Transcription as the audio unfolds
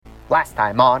Last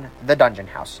time on The Dungeon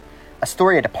House,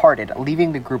 Astoria departed,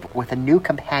 leaving the group with a new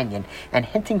companion and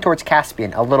hinting towards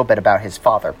Caspian a little bit about his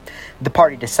father. The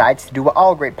party decides to do what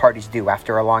all great parties do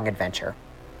after a long adventure.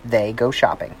 They go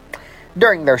shopping.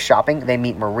 During their shopping, they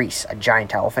meet Maurice, a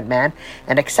giant elephant man,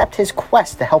 and accept his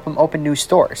quest to help him open new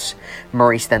stores.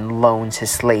 Maurice then loans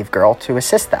his slave girl to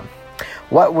assist them.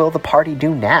 What will the party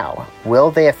do now?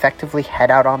 Will they effectively head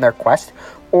out on their quest,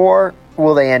 or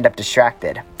will they end up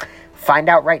distracted? Find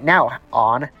out right now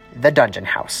on The Dungeon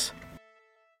House.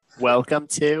 Welcome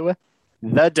to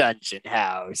The Dungeon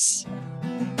House.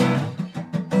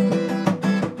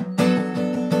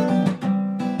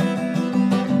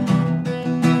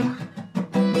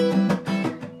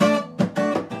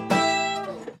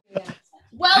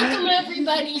 Welcome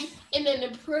everybody in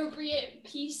an appropriate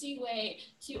PC way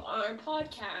to our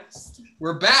podcast.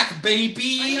 We're back,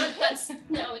 baby.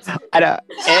 I know.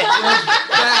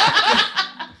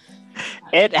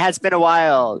 It has been a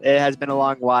while. It has been a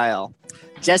long while.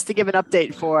 Just to give an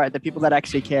update for the people that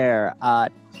actually care,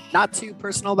 not too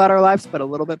personal about our lives, but a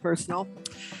little bit personal.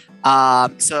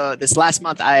 So this last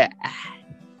month,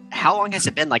 how long has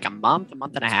it been? Like a month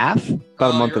and a half?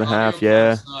 About a month and a half,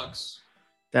 yeah.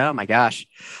 Oh my gosh.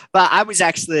 But I was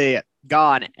actually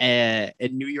gone in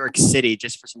New York City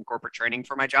just for some corporate training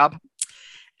for my job.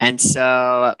 And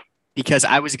so because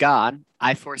I was gone,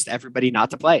 I forced everybody not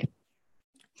to play.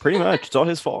 Pretty much. It's all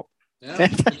his fault. Yeah,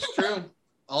 it's true.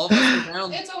 All of us are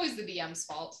down. It's always the DM's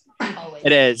fault. Always.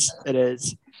 It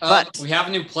is. But we have a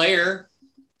new player.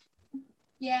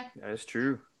 Yeah. That's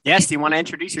true. Yes, do you want to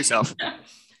introduce yourself?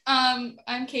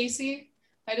 I'm Casey.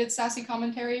 I did sassy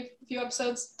commentary a few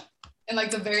episodes in like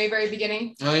the very, very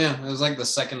beginning. Oh yeah, it was like the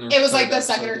second. It was like the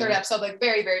second or third episode, like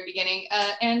very, very beginning.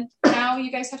 And now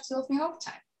you guys have to deal with me all the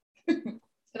time.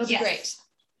 It'll be great.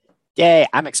 Yay,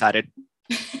 I'm excited.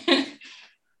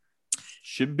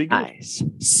 Should be good. Nice.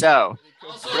 So,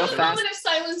 real A fast. moment of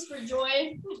silence for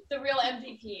Joy, the real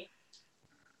MVP.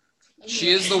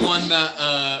 She is the one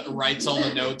that writes all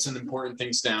the notes and important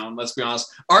things down. Let's be honest.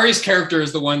 Ari's character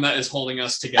is the one that is holding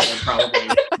us together, probably.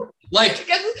 Like,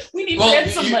 we need well,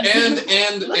 someone.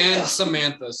 and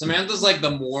Samantha. Samantha's like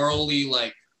the morally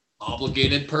like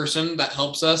obligated person that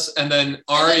helps us, and then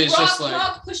Ari is just like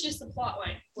Rock pushes the plot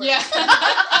line. Yeah.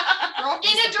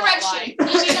 In a direction.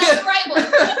 Maybe not the right one.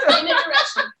 In a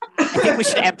direction. I think we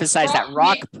should emphasize that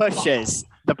Rock pushes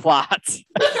the plot.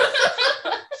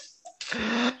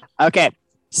 Okay,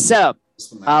 so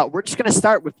we're just going to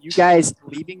start with you guys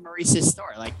leaving Maurice's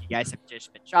store. Like, you guys have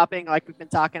just been shopping like we've been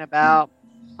talking about.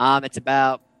 It's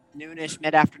about noonish,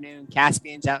 mid-afternoon.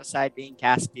 Caspian's outside being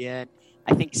Caspian.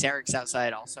 I think Sarek's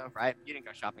outside also, right? You didn't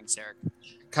go shopping, Sarek.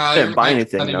 Kyle, Didn't buy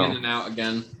anything, cutting no. in and out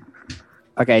again.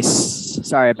 Okay,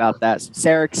 sorry about that. So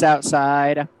Sarek's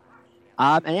outside.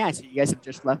 And yeah, so you guys have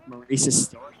just left Maurice's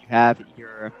store. You have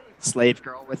your slave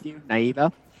girl with you,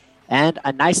 Naiva, and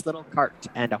a nice little cart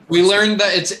and a horse. We learned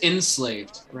that it's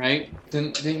enslaved, right?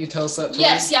 Didn't you tell us that?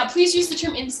 Yes, yeah, please use the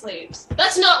term enslaved.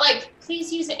 That's not like,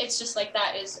 please use it. It's just like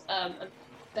that is a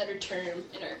better term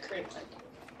in our current climate.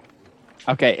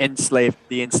 Okay,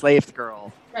 the enslaved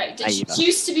girl. Right, Naiva. she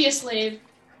used to be a slave.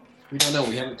 We don't know.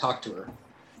 We haven't talked to her.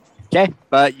 Okay,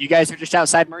 but you guys are just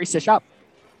outside Maurice's shop.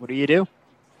 What do you do?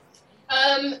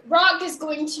 Rock is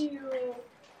going to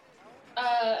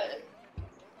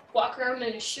walk around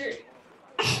in his shirt.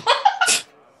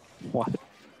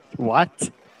 What?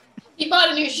 He bought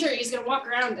a new shirt. He's gonna walk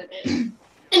around in it. In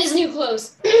his new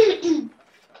clothes.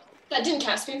 That didn't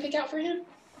Caspian pick out for him?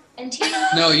 And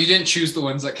No, you didn't choose the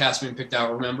ones that Caspian picked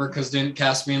out. Remember? Because didn't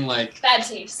Caspian like? Bad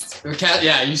taste.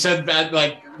 Yeah, you said bad.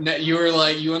 Like you were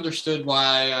like you understood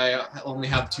why I only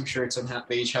have two shirts and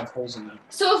they each have holes in them.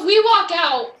 So if we walk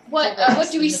out,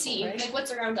 what do we see? Like what's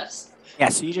around us? Yeah,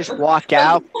 so you just walk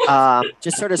out.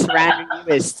 Just sort of surrounding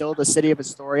you is still the city of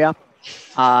Astoria.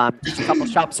 Just a couple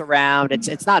shops around.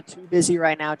 It's not too busy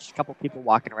right now. Just a couple people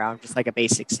walking around, just like a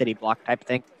basic city block type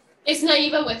thing. Is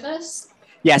Naiva with us?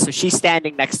 Yeah, so she's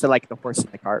standing next to like the horse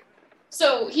in the cart.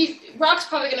 So Rock's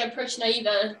probably gonna approach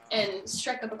Naiva and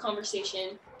strike up a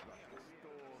conversation.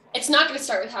 It's not gonna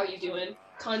start with how you doing,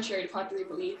 contrary to popular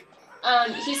belief.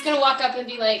 He's gonna walk up and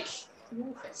be like,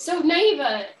 "So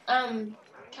Naiva,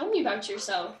 tell me about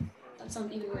yourself." That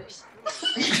sounds even worse.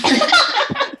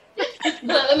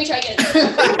 Let me try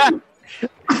again.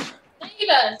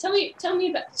 Naiva, tell me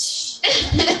about. Shh.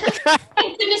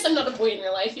 Thank goodness I'm not a boy in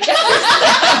real life. You guys.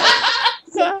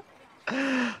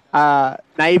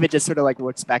 Naiva just sort of like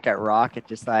looks back at Rock and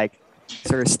just like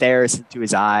sort of stares into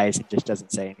his eyes and just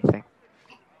doesn't say anything.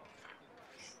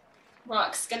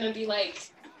 Rock's gonna be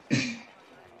like,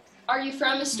 "Are you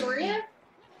from Astoria?"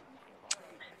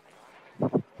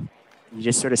 You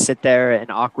just sort of sit there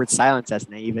in awkward silence as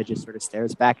Naiva just sort of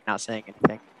stares back, not saying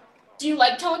anything. Do you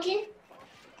like talking?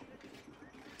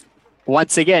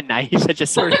 Once again, Naiva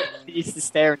just sort of continues to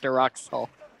stare into Rock's soul.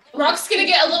 Rock's gonna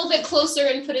get a little bit closer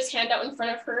and put his hand out in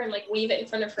front of her and like wave it in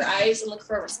front of her eyes and look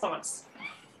for a response.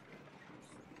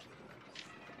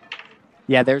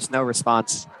 Yeah, there's no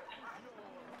response.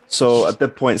 So at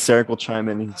that point, Sarek will chime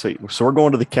in and say, "So we're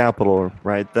going to the capital,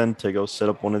 right? Then to go set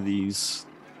up one of these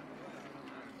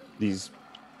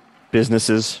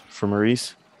businesses for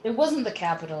Maurice." It wasn't the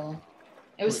capital.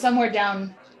 It was somewhere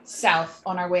down south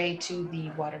on our way to the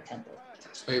water temple.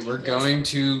 Wait, we're going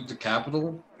to the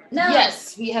capital? No.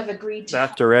 Yes, we have agreed to.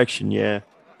 That direction, yeah.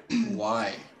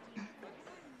 Why?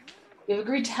 We have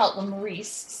agreed to help Maurice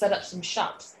set up some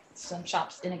shops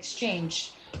in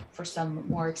exchange for some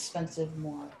more expensive,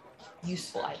 more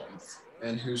useful items.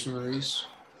 And who's Maurice?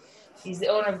 He's the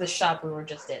owner of the shop we were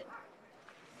just in.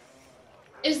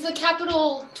 Is the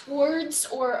capital towards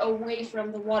or away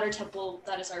from the water temple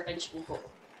that is our eventual goal?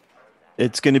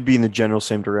 It's going to be in the general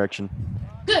same direction.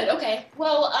 Good, okay.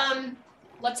 Well,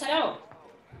 let's head out.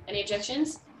 Any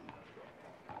objections?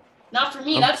 Not for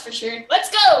me, that's for sure. Let's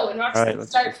go! And Rock's gonna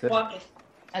start walking.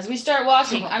 As we start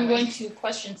walking, I'm going to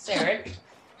question Sarek.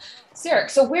 Sarek,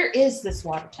 so where is this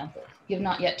water temple? You have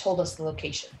not yet told us the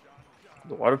location.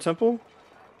 The water temple?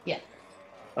 Yeah.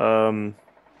 Let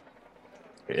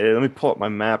me pull up my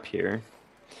map here.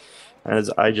 As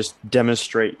I just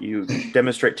demonstrate to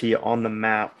you on the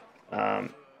map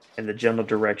in the general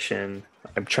direction.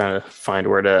 I'm trying to find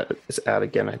where that is at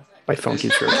again. My phone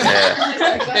keeps ringing.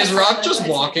 Yeah. Is Rock just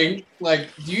walking? Like,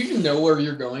 do you even know where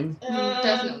you're going?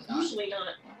 Definitely not. Usually not.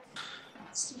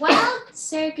 While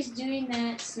Sarek is doing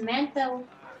that, Samantha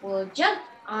will jump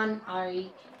on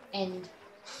Ari and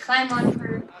climb on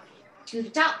her to the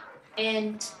top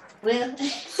and will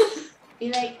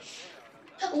be like,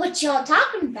 "What y'all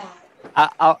talking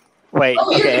about?" Wait,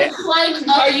 Oh, you're okay. gonna climb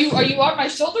up. Are you on my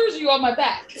shoulders or are you on my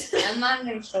back? I'm on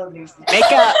their shoulders now.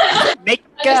 Make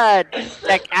a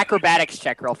like acrobatics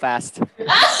check real fast.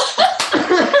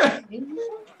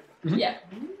 Yeah.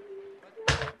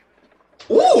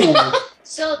 Ooh!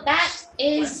 So that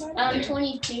is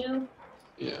 22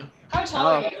 Yeah. How tall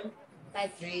are you? by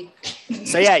 3.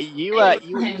 So yeah, you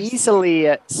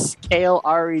easily scale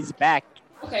Ari's back.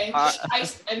 Okay.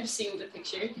 I'm seeing the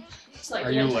picture. It's like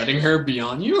Are you letting her be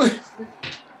on you?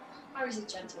 Ours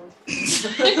is gentle.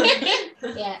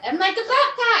 Yeah, I'm like a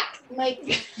backpack.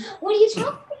 Like, what are you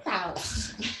talking about?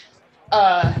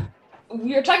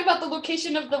 We are talking about the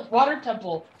location of the water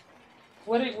temple.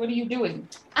 What are you doing?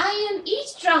 I am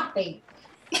eavesdropping.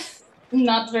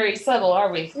 Not very subtle,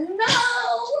 are we? No,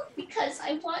 because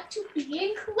I want to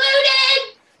be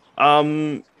included.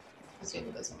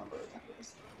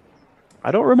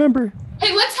 I don't remember.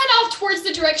 Hey, let's head off towards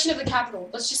the direction of the capital.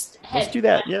 Let's just head. Let's do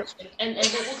that, in direction, and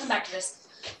we'll come back to this.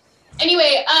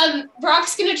 Anyway,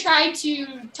 Brock's gonna try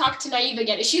to talk to Naive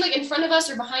again. Is she like in front of us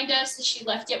or behind us? Is she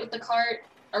left yet with the cart?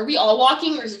 Are we all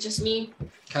walking or is it just me?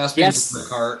 Caspian's in the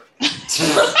cart.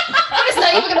 Is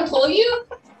Naive gonna pull you?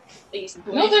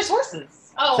 No, there's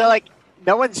horses. Oh. So like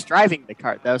no one's driving the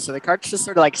cart though, so the cart's just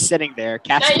sort of like sitting there.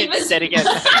 Caspian's Naiva's- sitting in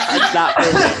it's not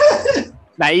moving.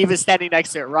 Naive is standing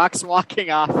next to it. Rock's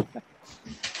walking off.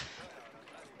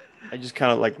 I just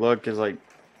kind of like look as like,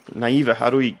 Naiva, how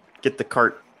do we get the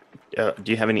cart? Do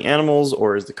you have any animals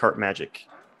or is the cart magic?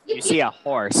 You see a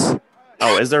horse.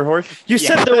 Oh, is there a horse? You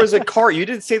Yeah. said there was a cart. You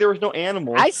didn't say there was no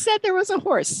animal. I said there was a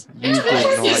horse. You did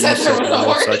not. You said there said was a no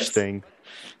horse. such thing.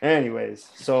 Anyways,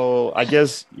 so I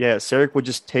guess, yeah, Sarek would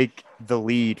just take the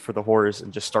lead for the horse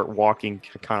and just start walking,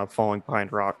 kind of following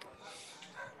behind Rock.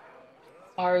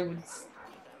 Ari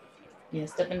would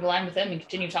step into line with them and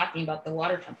continue talking about the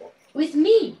water temple. With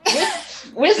me.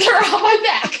 With her on my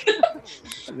back.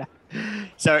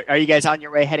 So are you guys on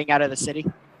your way heading out of the city?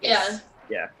 Yeah.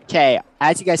 Okay,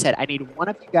 as you guys said, I need one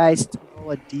of you guys to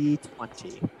roll a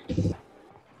d20.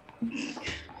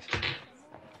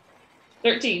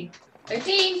 13.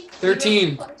 13.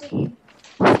 13.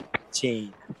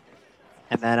 13.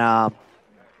 And then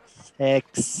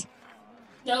 6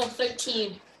 No,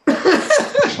 13.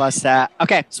 plus that.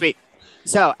 Okay, sweet.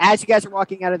 So as you guys are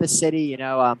walking out of the city,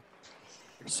 you're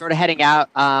sort of heading out.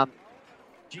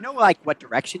 Do you know like what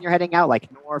direction you're heading out? Like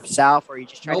north, south, or are you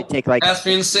just trying Nope. to take like?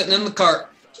 Caspian's sitting in the cart.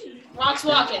 Rock's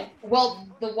walking. Well,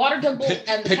 the water temple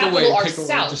and the Pick capital away, are pick away.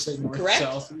 south, Just say north, correct?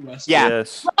 south, west. Yeah.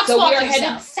 Yes. Rock's So we are walking headed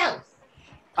south. south.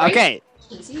 right? Okay,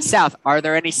 south. Are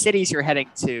there any cities you're heading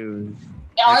to?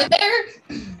 Are there?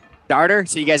 Darter.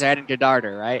 So you guys are heading to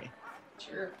Darter, right?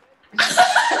 Sure.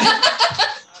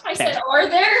 I said, are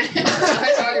there?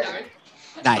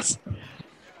 Nice.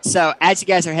 So as you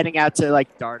guys are heading out to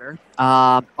like Darter,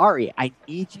 Ari, I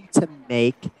need you to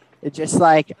make just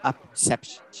like a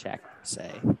perception check,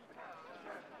 say.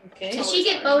 Okay. Does she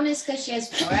get bonus because she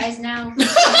has 4 eyes now?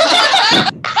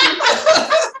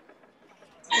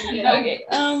 Okay.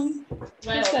 Well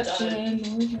Perception.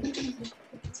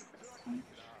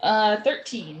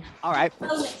 13. All right.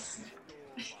 Bonus.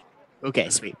 Okay,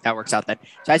 sweet. That works out then.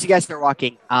 So as you guys start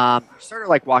walking, you're sort of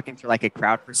like walking through like a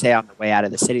crowd per se on the way out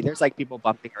of the city. There's like people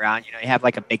bumping around. You know, you have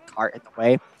like a big cart in the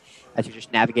way as you're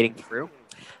just navigating through.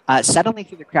 Suddenly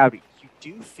through the crowd, you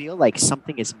do feel like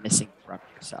something is missing from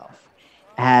yourself.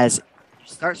 As you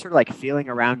start sort of like feeling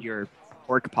around your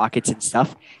work pockets and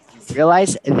stuff, you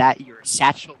realize that your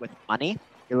satchel with money,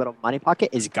 your little money pocket,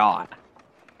 is gone.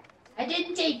 I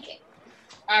didn't take it.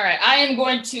 All right, I am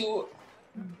going to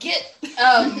get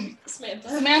Samantha.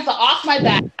 Samantha off my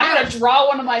back. I'm gonna draw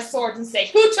one of my swords and say,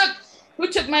 "Who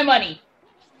took my money?"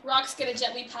 Rock's gonna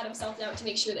gently pat himself down to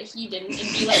make sure that he didn't,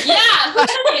 and be like, "Yeah, who took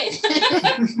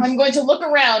it?" I'm going to look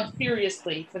around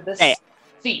furiously for this Hey.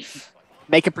 thief.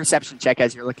 Make a perception check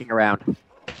as you're looking around.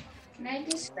 Can I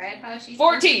describe how she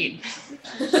 14.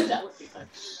 That would be fun.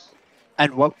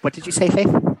 And what did you say,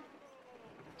 Faith?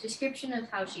 Description of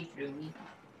how she threw me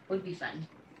would be fun.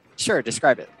 Sure,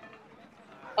 describe it.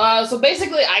 So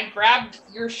basically, I grabbed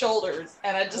your shoulders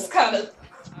and I just kind of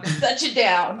set you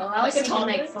down. Oh, I was Like a thinking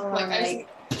like toddler? full on Like I like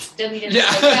WWE.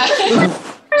 Yeah.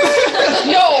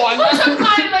 No, I'm Who not. took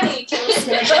my money? I'm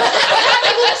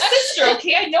my little sister,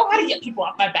 okay? I know how to get people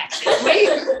off my back.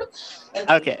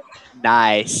 Okay,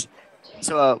 nice.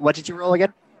 So what did you roll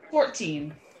again?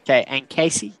 14. Okay, and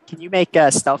Casey, can you make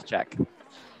a stealth check?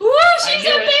 Woo, she's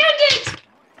knew a bandit.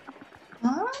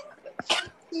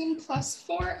 15 plus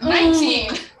 4.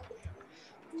 19.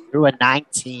 Through a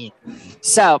 19.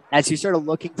 So as you're sort of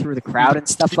looking through the crowd and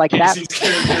stuff like that, Casey's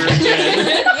character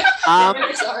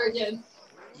again. Sorry again.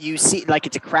 you see like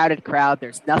it's a crowded crowd.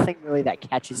 There's nothing really that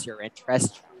catches your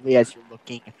interest truly as you're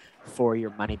looking for your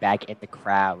money bag in the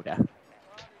crowd.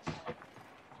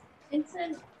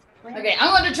 Vincent, where- Okay,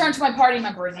 I'm going to turn to my party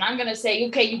members and I'm going to say,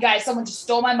 okay, you guys, someone just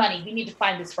stole my money. We need to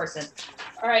find this person.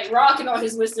 All right, Rock and all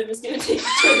his wisdom is gonna take a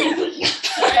turn.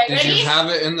 All right, Did ready? you have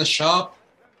it in the shop?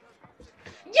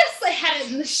 Yes, I had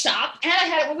it in the shop, and I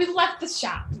had it when we left the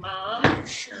shop. Mom.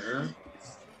 Sure.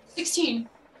 16.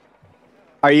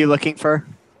 Are you looking for?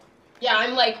 Yeah,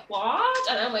 I'm like, what?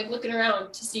 And I'm like looking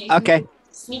around to see. Okay.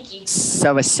 Sneaky.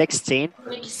 So a 16.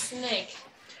 Sneaky snake.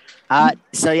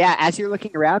 So yeah, as you're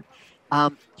looking around,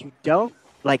 you don't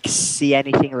like see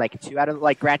anything like too out of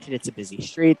like. Granted, it's a busy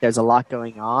street. There's a lot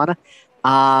going on.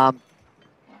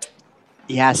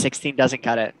 Yeah, 16 doesn't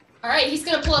cut it. All right, he's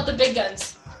gonna pull out the big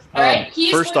guns. All right,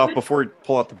 he's First going off, before we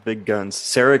pull out the big guns,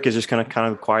 Sarek is just going to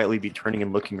kind of quietly be turning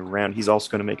and looking around. He's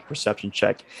also going to make a perception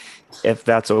check, if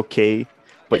that's okay,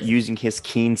 but using his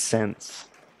keen sense.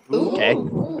 Okay.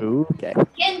 Ooh, okay.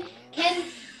 Can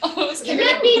Oh, it's can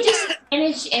that be just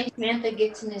managed and Samantha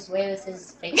gets in his way with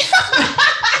his face?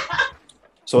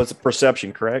 So it's a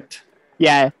perception, correct?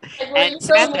 Yeah. Like, And you're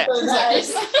throwing Samantha- with those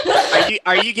eyes.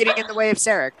 Are you getting in the way of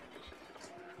Sarek?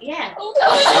 Yeah.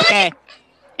 Okay.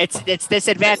 It's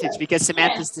disadvantage because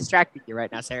Samantha's distracting you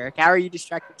right now, Sarek. How are you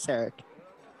distracting Sarek?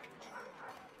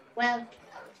 Well,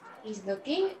 he's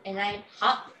looking, and I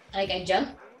hop, like I jump,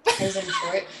 because I'm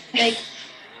short. Like,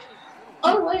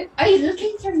 oh, what? Are you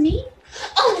looking for me?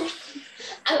 Oh,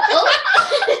 oh.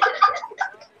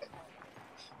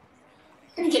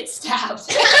 Gonna get stabbed.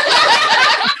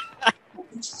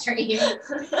 Straight here.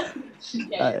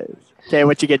 Yeah. Okay,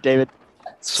 what you get, David?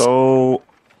 So,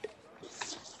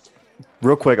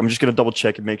 real quick, I'm just going to double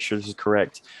check and make sure this is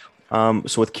correct. So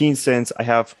with keen sense, I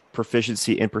have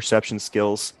proficiency in perception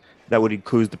skills. That would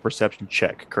include the perception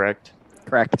check, correct?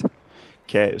 Correct.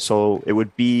 Okay, so it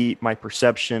would be my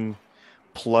perception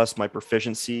plus my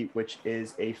proficiency, which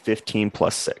is a 15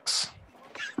 plus 6.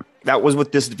 That was with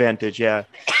disadvantage, yeah.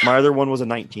 My other one was a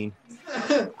 19.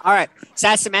 All right. So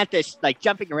as Samantha's like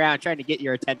jumping around trying to get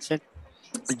your attention,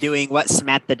 doing what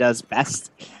Samantha does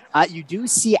best, you do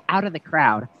see out of the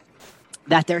crowd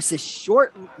that there's this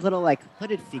short little like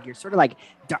hooded figure sort of like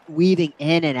weaving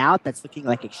in and out that's looking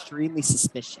like extremely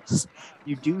suspicious.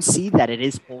 You do see that it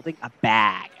is holding a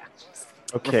bag,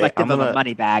 Okay, reflective I'm of a gonna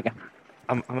money bag.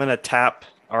 I'm gonna tap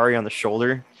Ari on the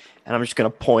shoulder, and I'm just gonna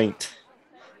point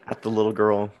at the little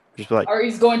girl. Just be like,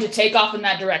 Ari's going to take off in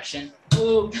that direction.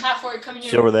 Ooh, halfway coming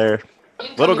she's over there.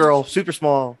 Incoming. Little girl, super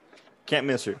small, can't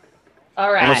miss her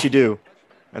All right. unless you do,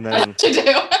 and I then do.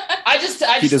 I just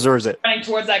he deserves it. running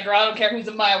towards that girl. I don't care who's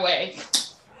in my way.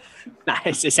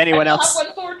 Nice. Is anyone I else? have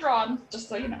one sword drawn, just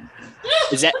so you know.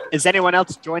 Is anyone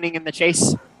else joining in the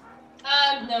chase?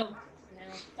 No.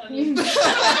 No. I mean,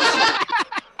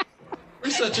 We're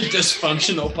such a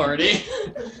dysfunctional party.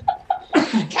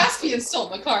 Caspian's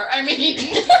still in the car. I mean,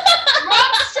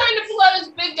 Rob's trying to pull out his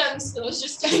big gun still. It's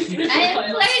just I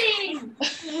am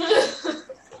flirting.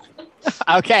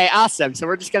 Okay, awesome. So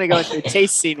we're just gonna go into a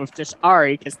chase scene with just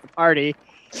Ari because the party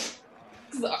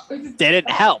didn't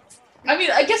help. I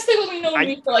mean, I guess they've only known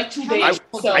me for like 2 days.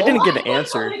 so. I didn't get an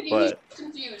answer, but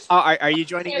confused. Oh, are you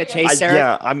joining the chase, Sarah?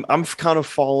 yeah, I'm kind of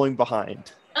following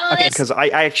behind Okay, because I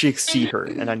actually see her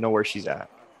and I know where she's at.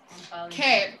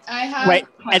 Okay, I have. Wait, a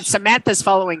and question. Samantha's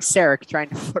following Sarah, trying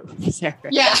to flirt with Sarah.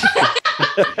 Yeah.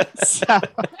 So,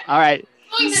 all right.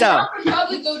 Knowing that So- Rob would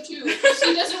probably go too, because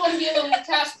he doesn't want to be alone with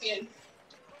Caspian.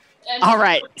 And All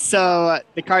right. So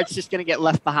the cart's just gonna get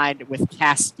left behind with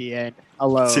Caspian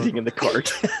alone, Sitting in the cart.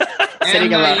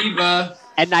 Sitting And alone. Naiva.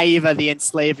 and Naiva, the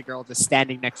enslaved girl, just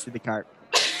standing next to the cart.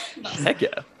 Heck yeah.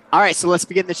 All right. So let's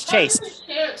begin this chase.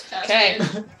 Okay.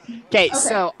 Okay.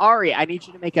 So Ari, I need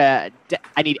you to make I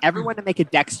need everyone to make a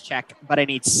dex check, but I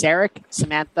need Sarek,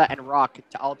 Samantha, and Rock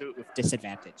to all do it with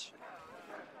disadvantage.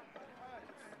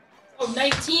 Oh,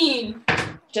 19.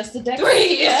 Just a deck.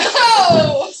 3.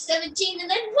 Oh! 17 and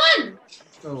then 1.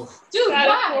 Oh, Dude, Got a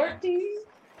why? 14.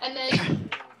 And then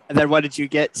And then what did you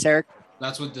get, Sarek?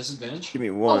 that's with disadvantage? Give me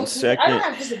Oh, one I don't second.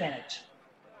 have disadvantage.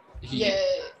 He-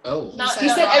 Oh. Not- He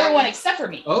said not everyone Rob. except for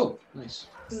me. Oh, nice.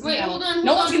 Wait, hold on,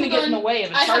 No hold one's on, gonna get hold in the on. way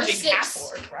of a I have a charging 6.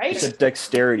 half-lord, right? It's a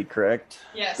dexterity, correct?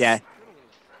 Yes. Yeah.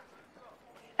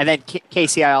 And then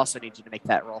Casey, I also need you to make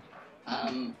that roll.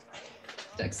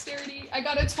 Dexterity. I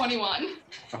got a 21.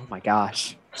 Oh my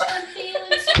gosh. I'm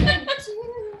feeling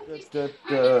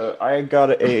so I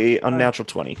got a unnatural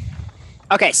 20.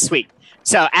 Okay, sweet.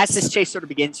 So as this chase sort of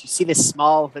begins, you see this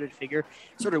small hooded figure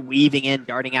sort of weaving in,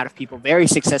 darting out of people very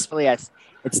successfully as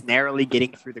it's narrowly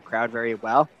getting through the crowd very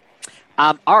well.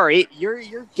 Ari,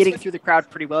 you're getting through the crowd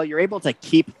pretty well. You're able to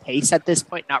keep pace at this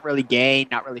point, not really gain,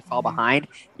 not really fall behind.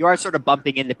 You are sort of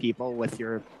bumping into people with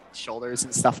your shoulders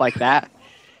and stuff like that.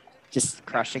 Just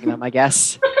crushing them, I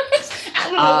guess.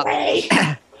 Out of the way.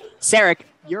 Sarek,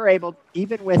 you're able,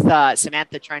 even with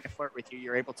Samantha trying to flirt with you,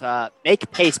 you're able to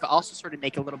make pace, but also sort of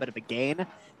make a little bit of a gain,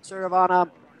 sort of on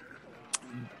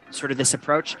sort of this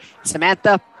approach.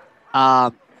 Samantha,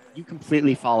 you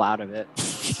completely fall out of it.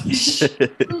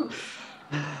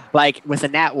 Like with a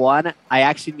nat 1, I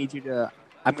actually need you to.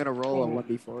 I'm gonna roll a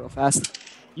 1d4 real fast.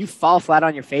 You fall flat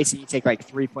on your face and you take like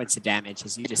 3 points of damage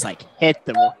as you just like hit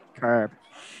the curb.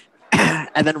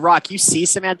 And then Rock, you see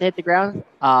Samantha hit the ground,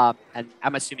 and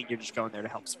I'm assuming you're just going there to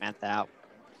help Samantha out.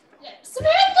 Yeah.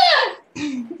 Samantha!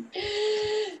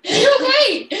 You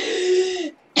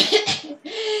okay?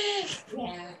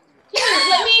 Yeah. Here,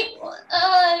 let me.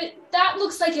 That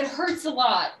looks like it hurts a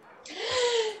lot.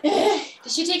 Did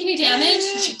she take any damage?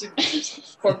 3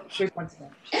 points of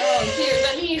damage. Oh, here,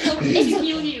 let me help you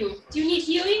heal you. Do you need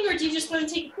healing or do you just want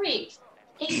to take a break?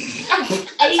 I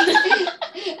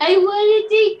want to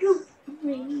take a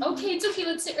break. Okay, it's okay.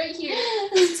 Let's sit right here.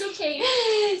 It's okay.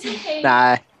 It's okay.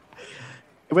 Nah.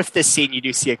 With this scene, you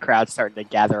do see a crowd starting to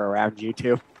gather around you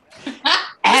too.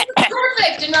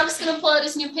 Perfect. And Rock's gonna pull out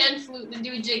his new pan flute and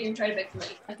do a jig and try to beg for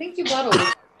money. I think you got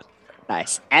a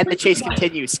Nice. And the chase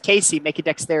continues. Casey, make a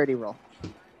dexterity roll.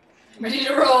 Ready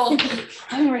to roll.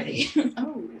 I'm ready.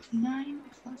 Oh, 9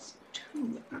 plus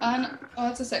 2. Oh,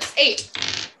 that's a 6.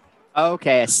 8.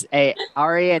 Okay,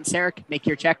 Ari and Sarek, make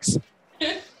your checks.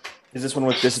 Is this one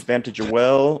with disadvantage as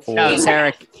well? Or No,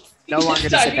 Sarek, no longer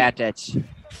disadvantage.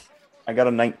 I got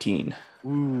a 19.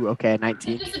 Ooh, okay,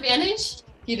 19. Disadvantage?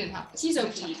 He didn't have this. He's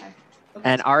OP.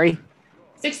 And Ari?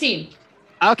 16.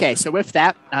 Okay, so with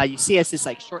that, you see as this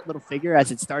like short little figure, as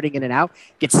it's starting in and out,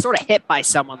 gets sort of hit by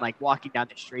someone like walking down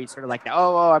the street, sort of like the,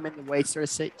 oh, I'm in the way sort of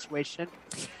situation.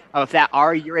 With that,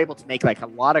 Ari, you're able to make like a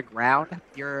lot of ground.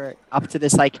 You're up to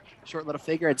this like short little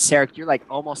figure, and Sarek, you're like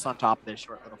almost on top of this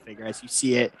short little figure as you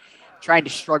see it trying to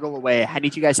struggle away. I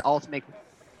need you guys all to make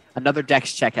another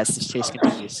dex check as this chase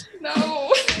continues.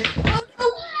 No.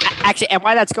 Actually, and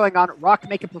while that's going on, Rock,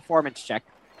 make a performance check.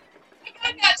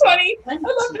 I got 20. I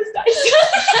love this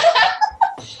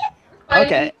dice.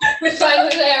 Okay. We're finally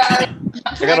there. I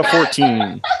got a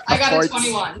 14. I got a Forts.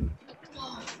 21.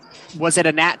 Was it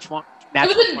a nat 20?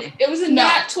 It was a No.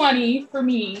 nat 20 for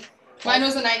me. Mine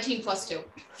was a 19 plus 2.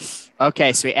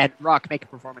 Okay, sweet. And Rock, make a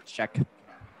performance check.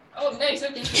 Oh, nice.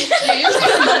 Okay. Yeah, you're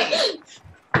saving money.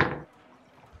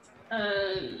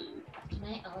 Can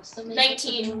I also make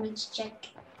 19. a performance check?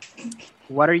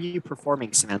 What are you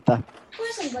performing, Samantha? Of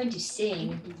course I'm going to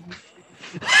sing.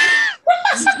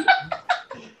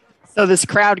 So this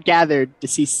crowd gathered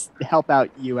to help out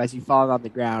you as you fall on the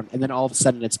ground, and then all of a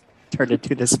sudden it's turned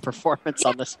into this performance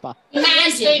on the spot.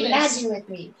 Imagine with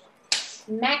me.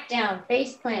 Smack down,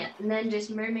 face plant, and then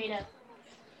just mermaid up.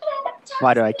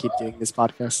 Why do I keep doing this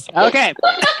podcast? Okay,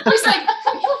 He's like,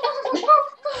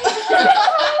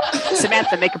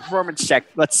 Samantha, make a performance check.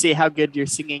 Let's see how good your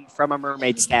singing from a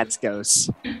mermaid stance goes.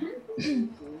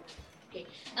 Okay.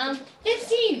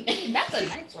 15. That's a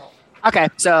nice roll. Okay,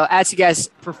 so as you guys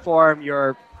perform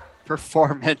your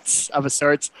performance of a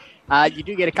sorts, you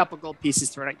do get a couple gold pieces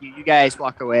thrown at you. You guys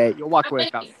walk away. You'll walk away with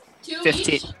about 2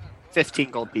 15, each?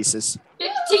 15 gold pieces.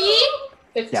 15?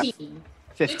 15.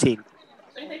 15.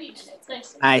 25 each. That's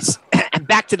nice. Nice. And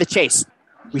back to the chase.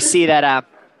 We see that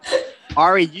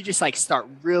Ari, you just like start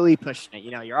really pushing it.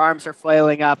 You know, your arms are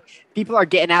flailing up. People are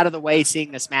getting out of the way,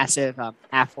 seeing this massive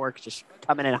half orc just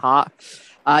coming in hot.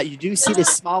 You do see this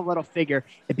small little figure.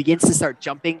 It begins to start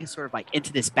jumping sort of like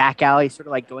into this back alley, sort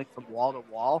of like going from wall to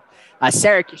wall.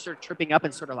 Sarek, you're sort of tripping up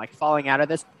and sort of like falling out of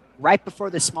this. Right before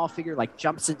this small figure like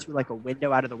jumps into like a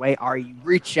window out of the way, Ari, you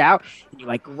reach out and you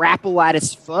like grapple at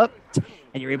his foot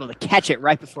and you're able to catch it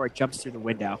right before it jumps through the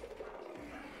window.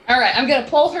 All right, I'm going to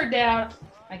pull her down.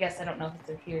 I guess I don't know if it's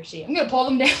a he or she. I'm going to pull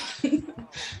them down.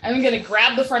 I'm going to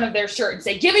grab the front of their shirt and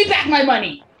say, "Give me back my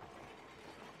money."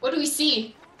 What do we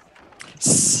see?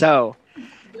 So,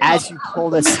 as you pull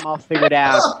this small figure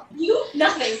down, You?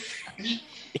 Nothing.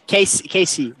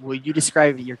 Casey, will you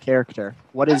describe your character?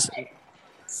 What is?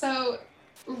 So,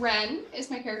 Ren is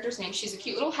my character's name. She's a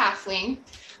cute little halfling.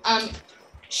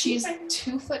 She's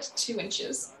 2 foot 2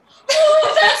 inches.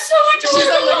 That's so She's a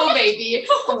adorable. little baby.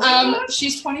 Oh my gosh.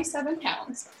 She's 27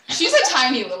 pounds. She's a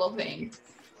tiny little thing.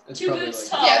 It's Two probably boots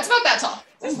like- tall. Yeah, it's about that tall.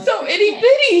 It's so itty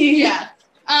bitty. Yeah.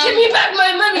 Give me back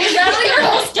my money, Natalie, your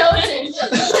whole skeleton.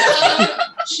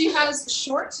 She has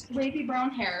short, wavy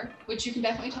brown hair, which you can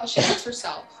definitely tell she has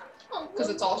herself because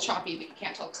it's all choppy, but you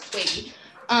can't tell because it's wavy.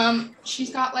 She's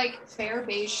got like fair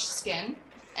beige skin,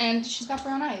 and she's got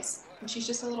brown eyes, and she's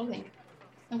just a little thing.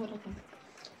 A little thing.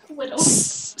 Widow.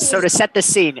 So to set the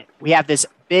scene, we have this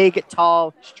big,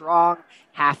 tall, strong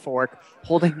half orc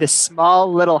holding this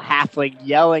small little halfling,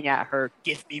 yelling at her,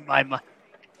 "Give me my money."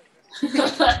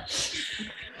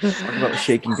 Talk about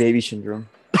shaking baby syndrome.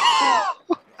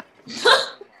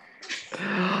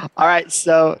 All right,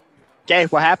 so, okay,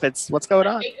 what happens? What's going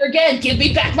on? Shake her again. Give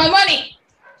me back my money.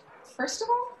 First of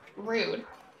all, rude.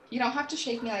 You don't have to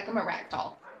shake me like I'm a rag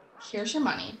doll. Here's your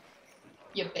money,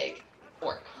 you big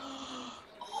orc.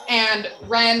 And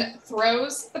Ren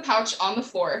throws the pouch on the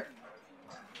floor.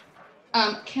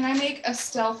 Can I make a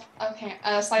stealth of hand,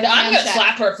 sleight of I'm hand going to check?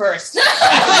 slap her first.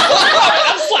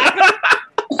 I'm slapping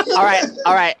her.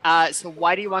 All right. So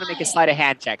why do you want to make a sleight of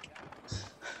hand check?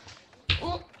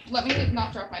 Ooh, let me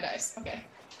not drop my dice. Okay.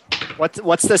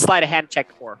 What's the sleight of hand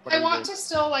check for? What I are you want doing? to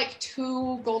steal like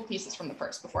 2 gold pieces from the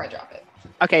purse before I drop it.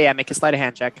 Okay, yeah, make a sleight of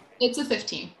hand check. It's a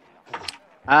 15.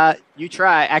 You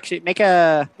try. Actually, make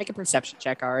a perception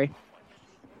check, Ari,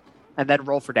 and then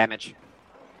roll for damage.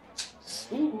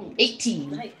 Ooh,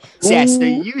 18. So, yeah, so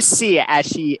you see as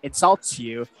she insults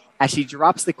you, as she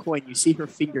drops the coin, you see her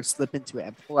finger slip into it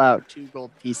and pull out 2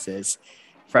 gold pieces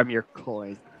from your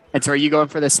coin. And so, are you going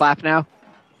for the slap now?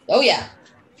 Oh, yeah.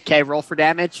 Okay, roll for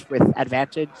damage with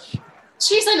advantage.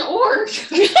 She's an orc.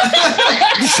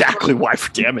 Exactly why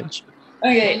for damage.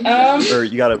 Okay, Or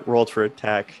you gotta roll for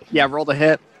attack. Yeah, roll the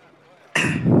hit.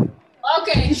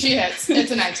 Okay. She hits.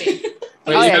 It's a 19.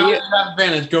 But Oh, you yeah, don't you- have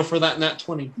advantage. Go for that nat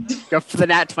 20. Go for the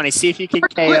nat 20. See if you can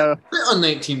KO. Crit on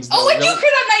 19s. oh, though, I do don't-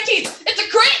 crit on 19. It's a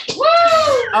crit. Woo!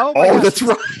 Oh, my Oh, gosh. that's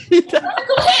right.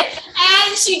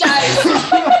 And she dies. Do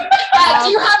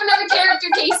you have another character,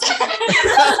 Casey?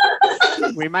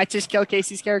 We might just kill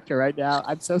Casey's character right now.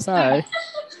 I'm so sorry.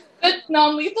 That's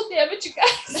non-lethal damage, you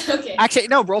guys. Okay. Actually,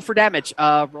 no, roll for damage.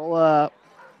 Roll I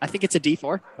think it's a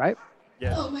D4, right?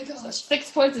 Yeah. Oh my gosh.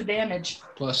 6 points of damage.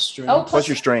 Plus strength. Oh, What's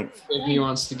your strength? If he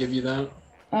wants to give you that.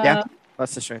 Yeah.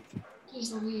 Plus the strength.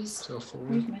 Jeez Louise. So 4.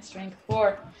 Where's my strength?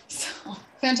 4. So,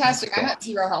 Fantastic. I'm at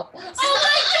 0 health. Oh my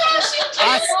gosh, you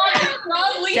can't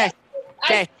non-lethal.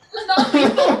 Okay.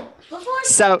 Non-lethal.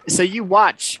 Before. So you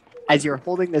watch as you're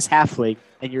holding this halfling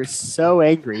and you're so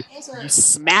angry, you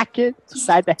smack it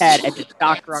beside the head and just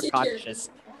knock her unconscious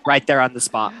right there on the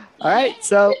spot. All right.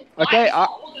 So okay.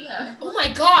 Oh my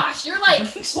gosh, you're like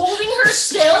holding her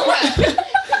still?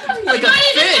 Like a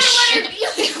fish.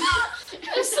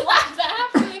 Slap that.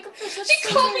 She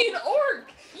called me an orc.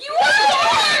 You are an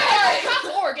orc! Half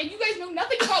orc, and you guys know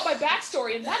nothing about my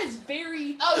backstory, and that is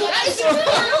very. Oh, that is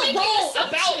really really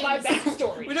about my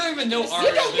backstory. We don't even know You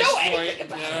Ari don't at this know point. anything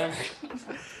about Yeah.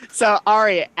 So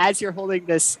Ari, as you're holding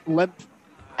this limp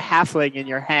halfling in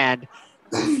your hand,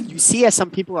 you see as some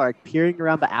people are like, peering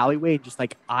around the alleyway and just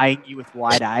like eyeing you with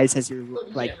wide eyes as you're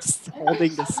like just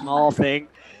holding the small thing,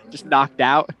 just knocked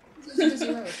out.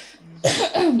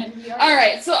 All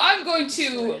right, so I'm going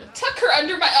to tuck her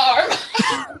under my arm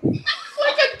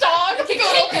like a dog, like a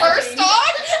little first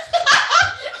dog.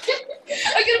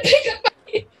 I'm gonna pick up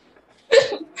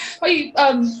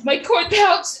my coin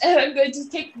pouch, and I'm going to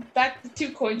take back the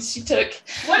 2 coins she took.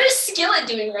 What is Skillet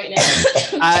doing right now?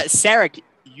 Sarek,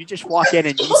 you just walk in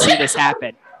and you see this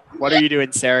happen. What are you doing,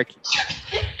 Sarek?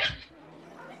 I'm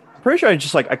pretty sure I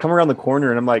come around the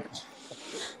corner and I'm like,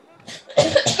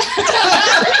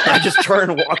 I just turn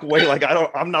and walk away like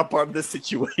I'm not part of this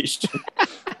situation.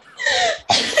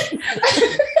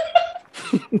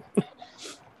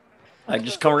 I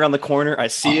just come around the corner, I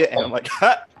see it, and I'm like,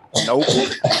 ha, nope.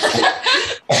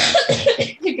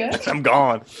 You good? I'm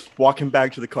gone. Walking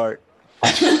back to the cart.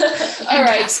 All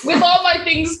right, with all my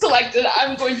things collected,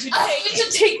 I'm going to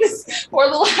take this poor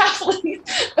little halfling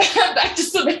back to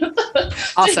Samantha.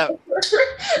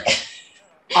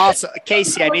 Also,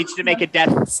 Casey, I need you to make a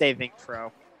death saving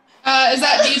throw. Is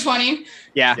that D20?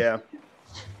 Yeah.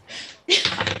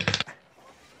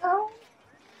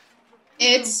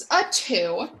 It's a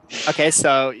 2. Okay,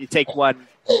 so you take 1.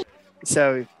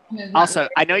 So, also,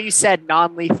 I know you said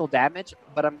non-lethal damage,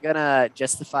 but I'm gonna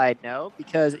justify no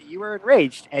because you were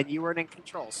enraged and you weren't in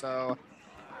control. So,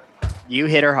 you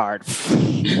hit her hard.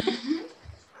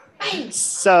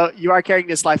 So you are carrying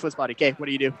this lifeless body. Okay, what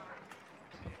do you do?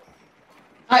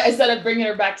 I said I'm bringing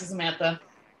her back to Samantha.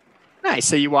 Nice.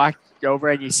 So you walk over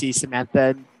and you see Samantha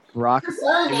and Rock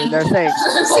doing their thing.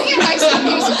 Singing High School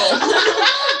Musical.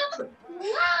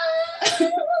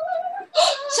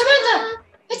 Samantha,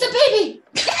 it's a baby.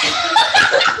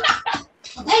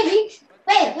 Baby,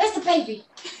 where's the baby?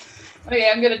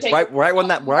 Okay, I'm gonna take. Right when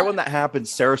that happens,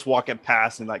 Sarah's walking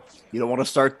past and like, you don't want to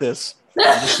start this.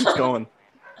 And just keep going.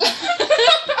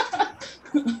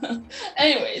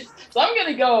 Anyways, so I'm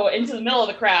gonna go into the middle of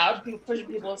the crowd, pushing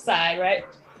people aside, right?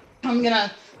 I'm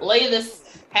gonna lay this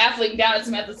halfling down at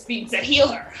Samantha's feet and say, "Heal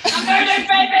her." I'm murdered,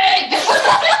 baby.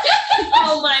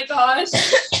 Oh my gosh.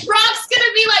 Rock's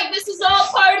gonna be like, this is all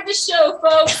part of the show,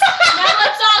 folks. Now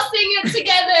let's all sing it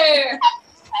together.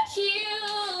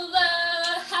 Heal the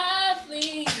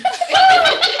halfling. Heal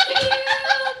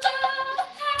the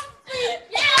halfling.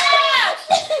 Yeah!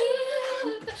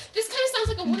 This kind of sounds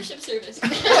like a worship service.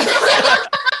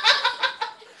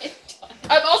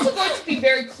 I'm also going to be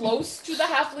very close to the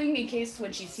halfling in case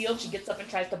when she's healed, she gets up and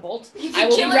tries to bolt. You I can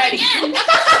will kill be ready.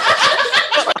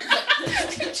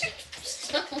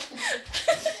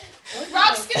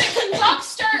 Rock's gonna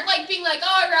start like being like,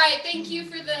 all right, thank you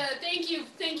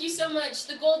so much.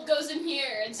 The gold goes in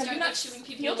here, and start like shooing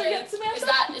people healed her away. yet,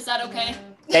 Samantha? Is that okay?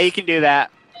 Yeah, you can do that.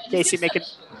 Casey, Boy.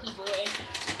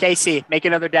 make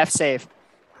another death save.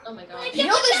 Oh my god. Heal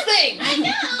this thing. I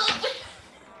know.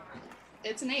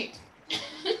 It's an 8.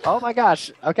 Oh my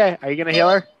gosh. Okay, are you gonna heal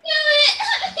her?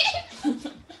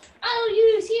 I'll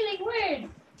use healing word.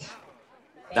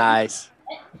 Nice.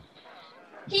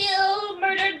 Heal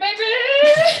murdered baby.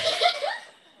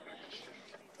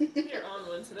 You're on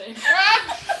one today.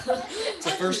 It's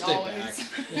the first day back.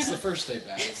 It's the first day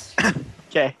back.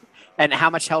 Okay. And how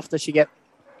much health does she get?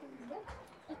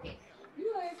 Okay,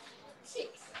 you are 6.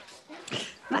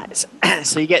 Nice.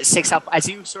 So you get 6 health as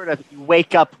you sort of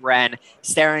wake up, Ren,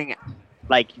 staring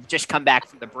like you've just come back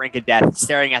from the brink of death,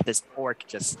 staring at this orc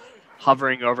just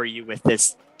hovering over you with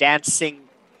this dancing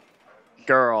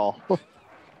girl.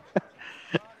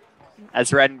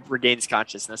 As Ren regains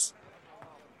consciousness.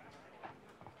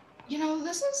 You know,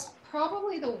 this is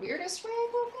probably the weirdest way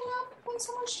I've woken up when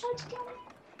someone's tried to kill me.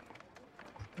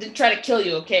 Didn't try to kill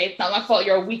you, okay? It's not my fault.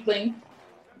 You're a weakling.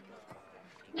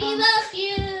 We love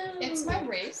you. It's my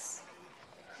race.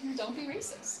 Don't be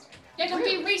racist. Yeah, don't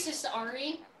be racist,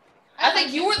 Ari. I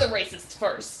think you were the racist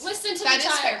first. Listen to That the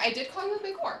is tire. fair. I did call you a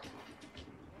big orc.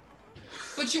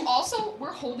 But you also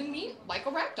were holding me like a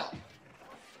ragdoll.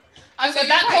 At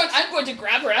that point, I'm going to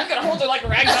grab her and I'm going to hold her like a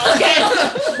rag doll again.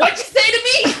 What'd you say to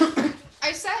me?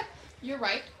 I said, you're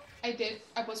right. I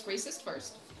was racist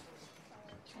first.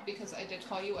 Because I did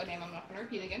call you a name I'm not going to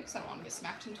repeat again because I don't want to get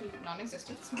smacked into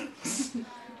non-existence.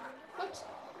 But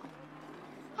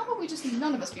how about we just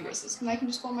none of us be racist and I can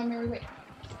just go on my merry way?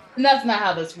 And that's not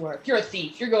how this works. You're a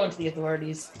thief. You're going to the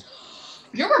authorities.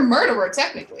 You're a murderer,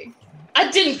 technically. I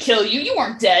didn't kill you. You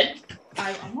weren't dead.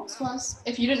 I almost was.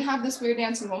 If you didn't have this weird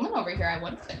dancing woman over here, I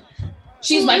would have been.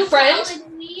 She's my friend. Do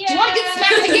you want to get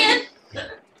smacked again?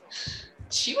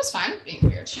 She was fine with being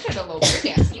weird. She did a little weird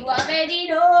dance. You already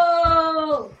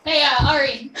know. Hey,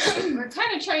 Ari, we're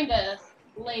kind of trying to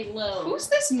lay low. Who's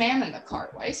this man in the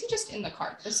cart? Why is he just in the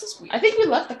cart? This is weird. I think we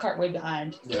left the cart way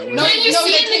behind. Yeah, No, you no,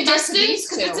 see they it in came the back to these distance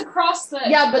because two. it's across the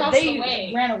Yeah, but across they the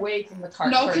way. ran away from the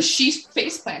cart. No, because first. she's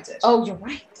face planted. Oh, you're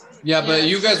right. Yeah, but Yeah,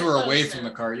 you guys were close away enough. from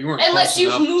the car. You weren't Unless close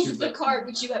you've enough moved to the cart,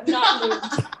 which you have not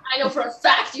moved. I know for a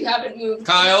fact you haven't moved.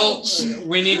 Kyle,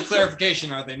 we need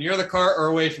clarification. Are they near the cart or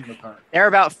away from the cart? They're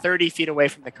about 30 feet away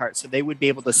from the cart, so they would be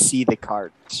able to see the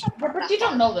cart. But you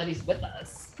don't know that he's with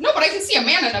us. No, but I can see a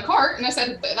man in a cart, and I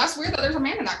said that's weird that there's a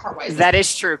man in that cart. Why is That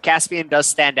is true. Caspian does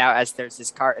stand out as there's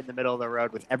this cart in the middle of the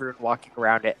road with everyone walking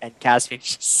around it, and Caspian's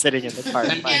just sitting in the cart.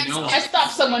 And by I himself. know. I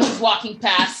stopped someone who's walking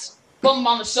past. Boom him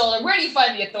on the shoulder. Where do you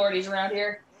find the authorities around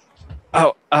here?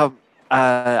 I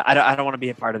don't want to be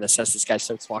a part of this as this guy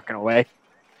starts walking away.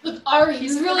 Look, Ari,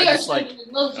 He's you really I are just, like- showing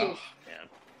I love you. Oh,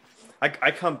 man. I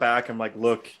come back. I'm like,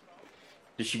 look,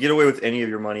 did she get away with any of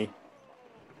your money?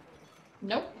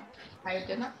 Nope, I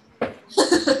did not.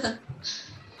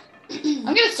 I'm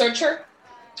gonna search her.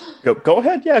 Go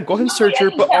ahead. Yeah, go ahead and No, search yeah,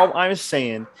 her. But yeah. all I'm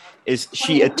saying is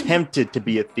she attempted to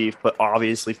be a thief, but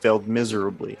obviously failed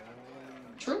miserably.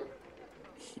 True.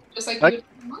 Just like Like- you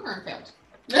did murder and failed.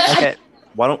 Okay.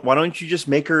 Why don't you just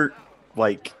make her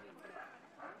like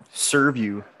serve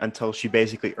you until she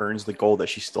basically earns the gold that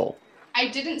she stole? I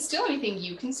didn't steal anything.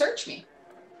 You can search me.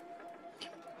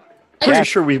 Pretty Yeah.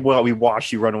 sure we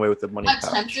watched you run away with the money pouch.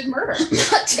 Attempted murder.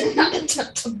 I did not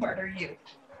attempt to murder you.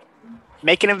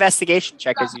 Make an investigation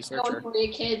check as you Rock's search going her. for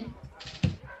you, kid.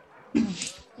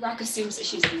 Rock assumes that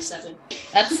she's a 7.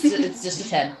 It's just a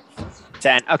 10.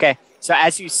 10. Okay. So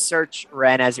as you search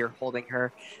Ren as you're holding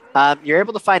her, you're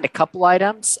able to find a couple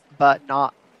items, but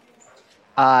not.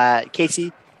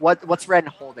 Casey, what's Ren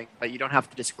holding? But you don't have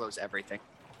to disclose everything.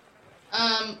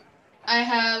 I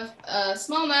have a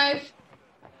small knife,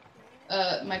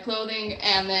 my clothing,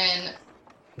 and then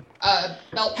a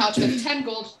belt pouch with 10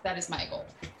 gold. That is my gold.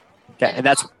 Okay, I and did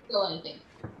that's not steal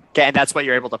anything. what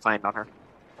you're able to find on her.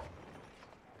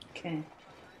 Okay.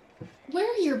 Where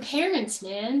are your parents,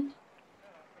 man?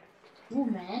 Ooh,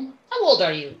 man. How old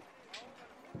are you?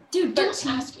 Dude, don't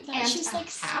 13 ask her that. and She's a like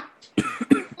half.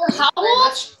 You're how Very old?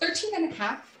 much. 13 and a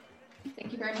half.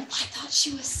 Thank you very I much. thought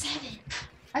she was 7.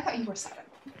 I thought you were 7.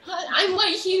 I'm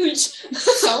like huge.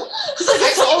 So,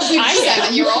 I told you I am.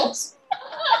 7-year-olds.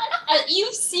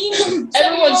 You've seen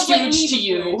Everyone's 7-year-olds like me huge to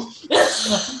you.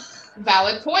 before.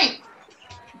 Valid point.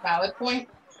 Valid point.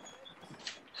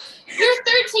 You're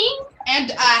 13?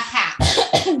 And a half.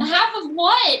 Half of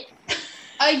what?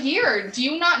 A year. Do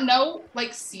you not know,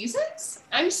 like, seasons?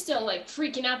 I'm still like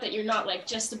freaking out that you're not like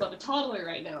just above a toddler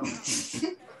right now.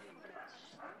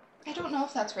 I don't know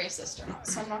if that's racist or not,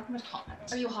 so I'm not going to comment.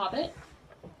 Are you a hobbit?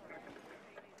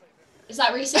 Is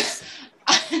that racist?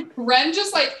 Ren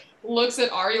just, like, looks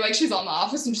at Ari like she's on The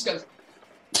Office and just goes,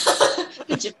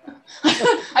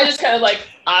 I just kind of like,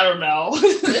 I don't know.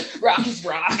 Rock is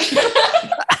rock.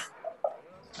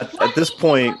 At this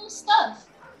point, Stuff.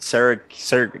 Sarah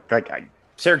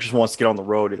just wants to get on the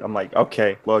road. I'm like,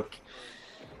 okay, look,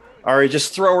 Ari,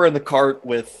 just throw her in the cart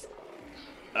with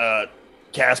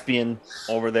Caspian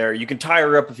over there. You can tie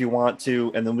her up if you want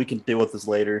to, and then we can deal with this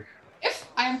later. if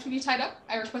I am to be tied up,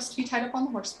 I request to be tied up on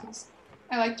the horse, please.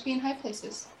 I like to be in high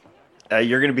places.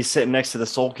 You're gonna be sitting next to the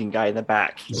sulking guy in the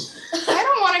back. I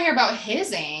don't want to hear about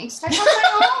his angst. I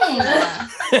want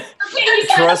my own.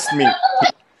 Trust me,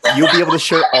 you'll be able to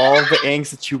share all the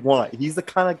angst that you want. He's the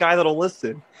kind of guy that'll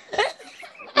listen.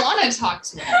 I want to talk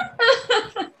to him.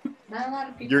 Not a lot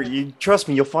of people. You trust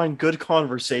me, you'll find good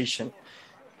conversation.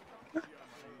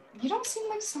 You don't seem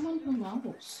like someone who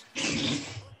knows.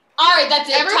 All right, that's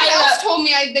it. Everyone Tie her else up. told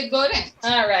me I did good.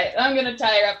 All right, I'm gonna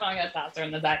tie her up. I'm gonna toss her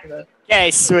in the back of the.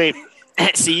 Okay, sweet.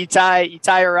 So you tie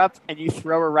her up and you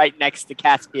throw her right next to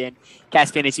Caspian.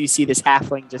 Caspian, as you see this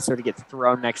halfling just sort of gets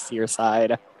thrown next to your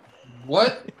side.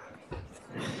 What?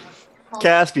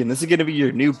 Caspian, this is gonna be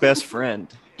your new best friend.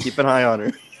 Keep an eye on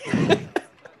her.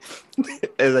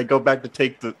 As I go back to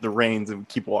take the reins and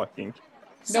keep walking.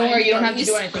 Don't worry, you don't have to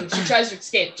do anything. If she tries to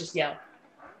escape, just yell.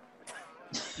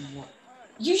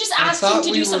 You just I asked him thought to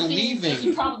we do were something leaving. that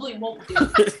you probably won't do.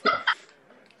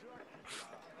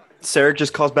 Sarah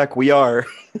just calls back, "We are,"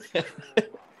 and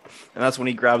that's when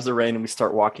he grabs the rein and we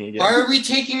start walking again. Why are we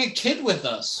taking a kid with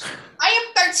us? I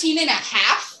am 13 and a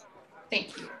half.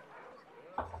 Thank you.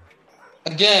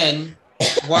 Again,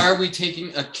 why are we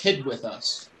taking a kid with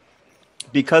us?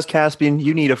 Because Caspian,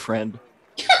 you need a friend.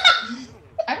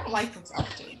 I don't like this elf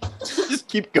dude. Just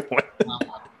keep going.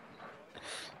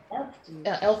 Elf dude.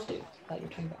 I thought you were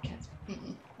talking about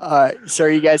cats. So are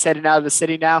you guys heading out of the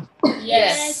city now?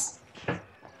 Yes.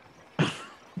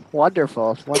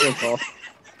 Wonderful, wonderful.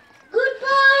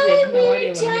 Goodbye, We have no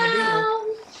idea Weird what I'm gonna do. Town.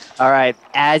 All right.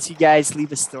 As you guys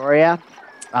leave Astoria,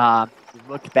 you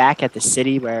look back at the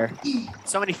city where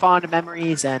so many fond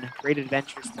memories and great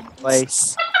adventures took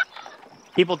place.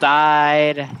 People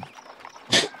died.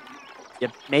 You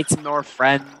made some more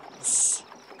friends.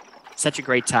 Such a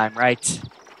great time, right?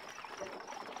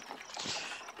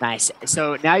 Nice.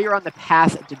 So now you're on the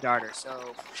path to Darter.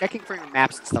 So checking for your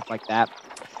maps and stuff like that.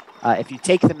 If you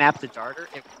take the map to Darter,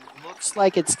 it looks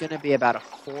like it's going to be about a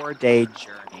 4-day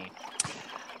journey.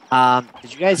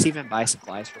 Did you guys even buy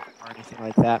supplies for it or anything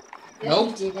like that? Nope.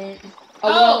 You didn't. Oh,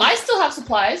 well, I still have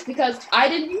supplies because I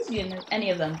didn't use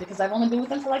any of them because I've only been with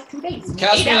them for like 2 days.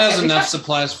 Caspian has enough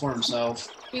supplies for himself.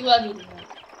 We love you.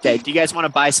 Okay, do you guys want to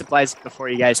buy supplies before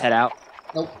you guys head out?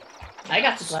 Nope. I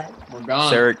got supplies. We're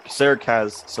gone. Sarek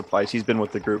has supplies. He's been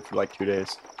with the group for like 2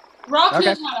 days. Rock Okay.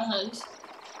 knows how to hunt.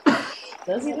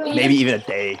 Does he really? Maybe even a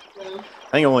day. Yeah.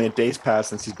 I think only a day's passed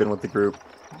since he's been with the group.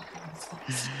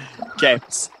 Okay,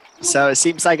 so it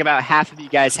seems like about half of you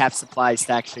guys have supplies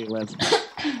to actually live.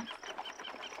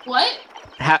 What?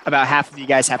 About half of you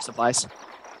guys have supplies.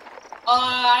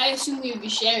 I assume we would be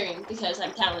sharing because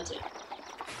I'm talented.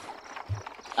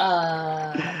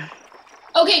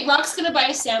 Okay, Rock's gonna buy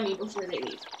a Sammy before they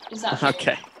leave. Is that fair?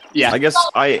 Okay. Yeah. I guess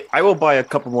I will buy a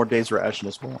couple more days ration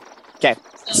as well.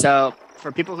 So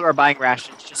for people who are buying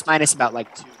rations, just minus about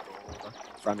like 2 gold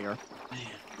from your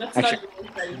That's actually- not really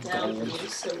writing down for me.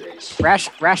 It's so rich.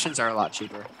 rations are a lot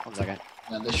cheaper. 1 second.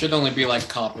 Yeah, they should only be like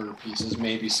copper pieces,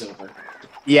 maybe silver.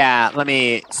 Yeah, let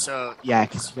me. So yeah,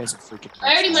 because you guys are freaking.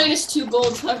 I already rich now. minus 2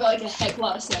 gold, so I've got like a heck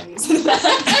lot of Sammys in the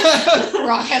back.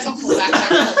 Rock has a full backpack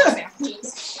full of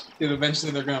sandwiches. Dude,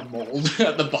 eventually they're gonna mold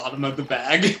at the bottom of the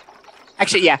bag.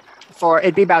 Actually, yeah.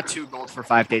 It'd be about 2 gold for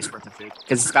 5 days worth of food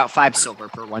because it's about 5 silver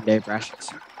per 1 day of rations.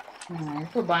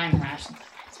 If we're buying rations.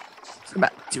 So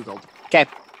about 2 gold. Okay.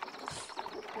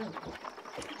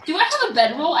 Do I have a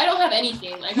bedroll? I don't have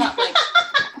anything. I got like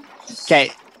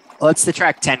Okay. Let's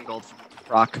detract 10 gold from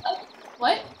Rock.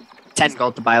 what? 10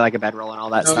 gold to buy like a bedroll and all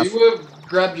that No, stuff. you would have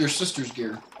grabbed your sister's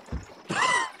gear.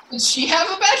 Did she have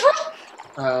a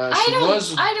bedroll? She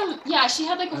was. I don't. Yeah, she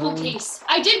had like a whole case.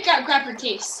 I did grab her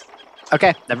case.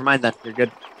 Okay, never mind then. You're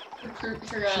good. For She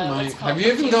what's it might- called? have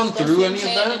you even gone through Lithium any of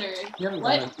pit that? or- You haven't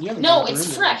What? gone- you haven't No, gone through it's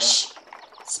any of fresh.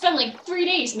 It's been like 3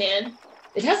 days, man.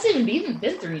 It hasn't even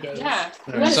been 3 days. Yeah.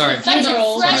 that. Alright, sorry. That's a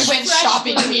Minerals. fresh, Went fresh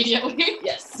shopping food. immediately.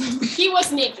 Yes. He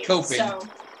was naked, Coping. so.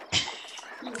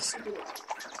 He was super naked.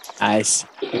 Nice.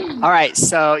 All right,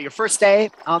 so your first day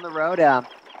on the road,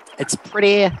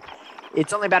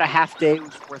 it's only about a half day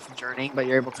worth of journeying, but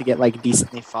you're able to get like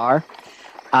decently far.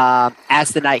 As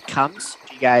the night comes,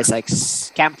 do you guys like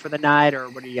camp for the night, or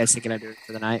what are you guys thinking of doing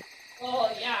for the night? Oh,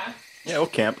 yeah. Yeah, we'll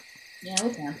camp. Yeah,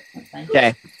 we can. That's fine.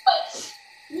 Okay.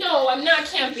 No, I'm not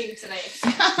camping tonight. No.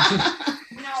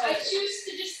 I choose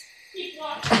to just keep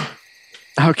walking.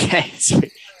 Okay,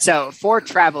 sweet. So for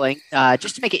traveling,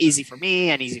 just to make it easy for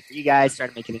me and easy for you guys, try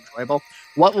to make it enjoyable.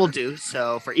 What we'll do,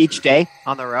 so for each day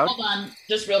on the road, Hold on,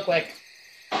 just real quick.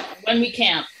 When we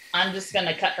camp, I'm just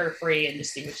gonna cut her free and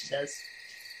just see what she does.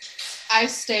 I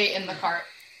stay in the cart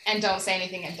and don't say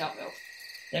anything and don't move.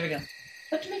 There we go.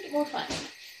 But to make it more fun.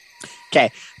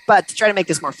 but to try to make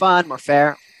this more fun, more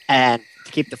fair, and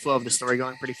to keep the flow of the story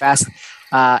going pretty fast,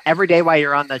 every day while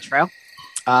you're on the trail,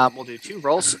 we'll do 2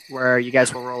 rolls where you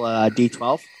guys will roll a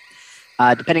d12.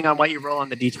 Depending on what you roll on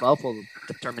the d12 will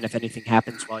determine if anything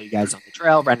happens while you guys are on the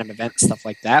trail, random events, stuff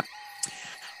like that.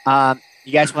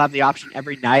 You guys will have the option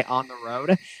every night on the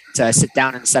road to sit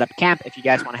down and set up camp. If you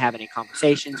guys want to have any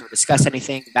conversations or discuss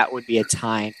anything, that would be a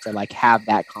time to like have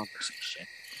that conversation.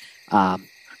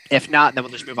 If not, then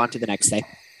we'll just move on to the next day.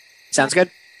 Sounds good?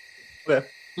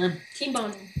 Team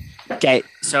bonding. Okay,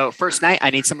 so first night, I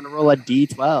need someone to roll a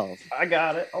d12. I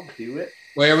got it. I'll do it.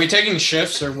 Wait, are we taking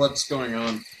shifts or what's going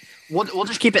on? We'll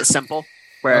just keep it simple.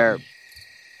 Where,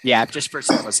 yeah, just for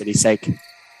simplicity's sake.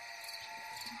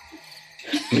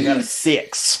 We got a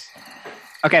 6.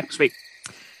 Okay, sweet.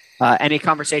 Any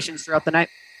conversations throughout the night?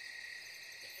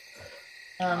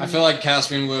 I feel like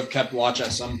Caspian would have kept watch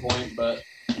at some point, but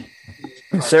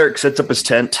Sarek sets up his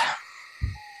tent.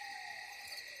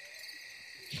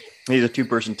 He's a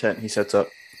 2-person tent he sets up.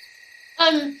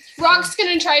 Rock's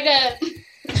gonna try to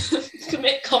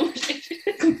commit conversation.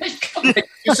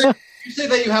 you say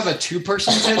that you have a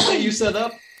 2-person tent that you set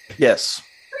up? Yes.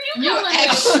 You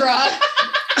extra.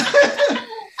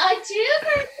 A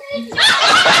 2-person.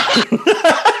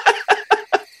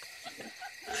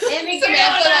 Every girl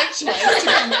Samantha got- like tries to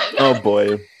come in. Oh boy. I'm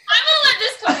gonna let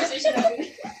this conversation happen.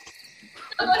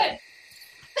 Go ahead.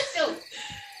 So,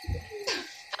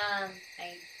 I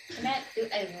cannot do.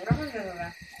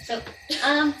 So,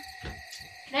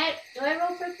 Do I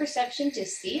roll for perception to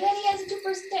see that he has a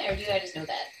 2-person tent, or do I just know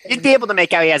that? You'd be able to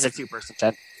make out he has a 2-person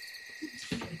tent.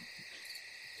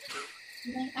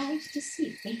 My eyes to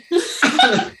see.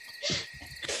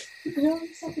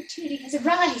 This opportunity has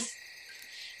arisen.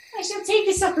 I shall take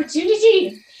this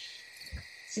opportunity.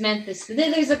 Samantha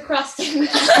slithers across the ground.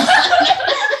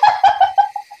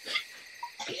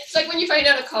 It's like when you find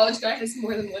out a college guy has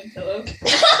more than one pillow.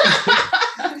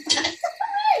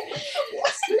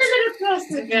 Slither across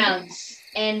the ground.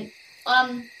 And,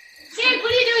 Sarah,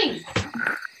 what are you doing?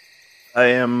 I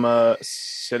am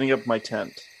setting up my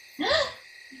tent.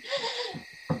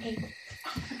 Okay.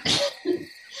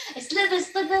 I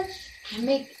slither, and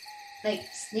make, like,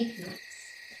 snake noise.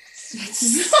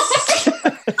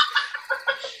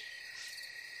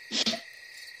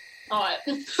 Hot.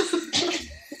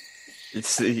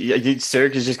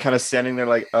 Sarek is just kind of standing there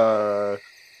like,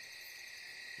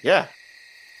 yeah.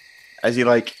 As he,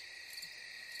 like,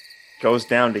 goes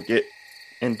down to get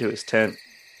into his tent.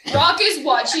 Rock is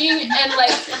watching and,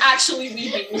 like, actually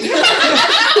weeping.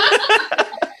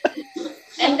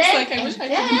 And then, Like, I wish I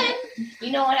could.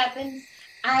 you know what happens?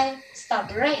 I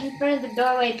stop right in front of the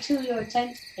doorway to your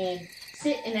tent and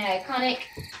sit in an iconic.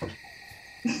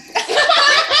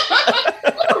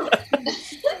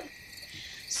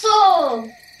 So,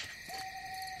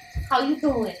 how you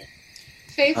doing?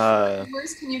 Faith,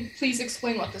 viewers, can you please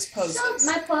explain what this pose So, is?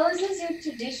 my pose is your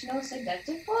traditional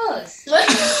seductive pose.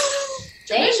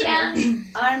 Laying down,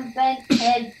 arm bent,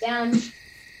 head down,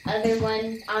 other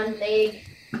one on leg,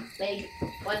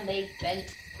 one leg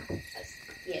bent.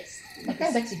 Yes. Like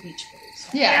a sexy beach pose.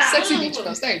 Yeah, sexy beach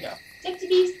pose. There you go. Sexy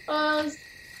beast pose.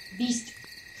 Beast.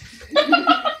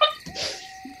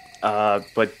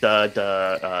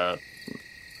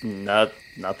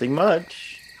 Nothing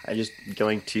much. I'm just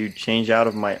going to change out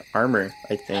of my armor,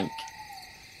 I think.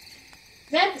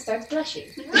 Samantha starts blushing.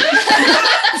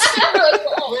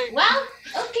 Oh, Well,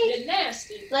 okay. you're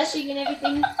nasty. Blushing and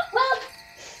everything. Well,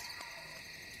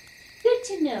 good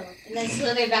to know. And then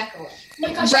slither back away. Oh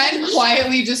my gosh, Ren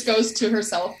quietly just goes to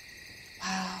herself.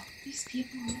 Wow, these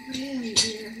people are really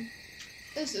weird.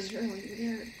 This is really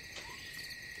weird.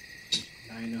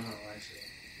 I know how I feel.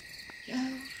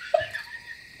 Yeah.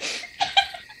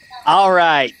 All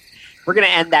right. We're going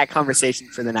to end that conversation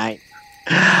for the night.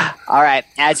 All right.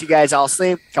 As you guys all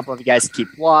sleep, a couple of you guys keep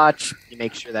watch. You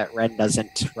make sure that Ren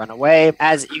doesn't run away,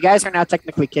 as you guys are now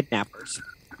technically kidnappers.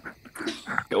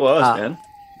 It was, man.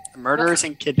 Murderers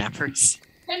and kidnappers.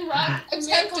 And Rock, a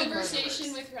Attempted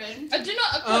conversation with Ren. I did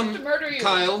not attempt to murder you.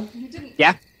 Kyle. You didn't.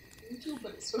 Yeah? You too,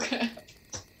 but it's okay.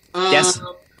 Yes.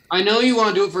 I know you want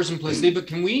to do it for simplicity, but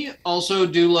can we also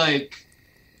do like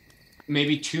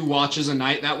maybe 2 watches a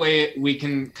night? That way we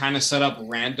can kind of set up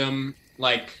random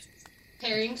like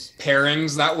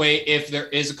pairings. That way, if there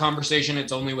is a conversation,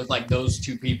 it's only with like those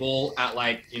 2 people at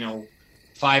like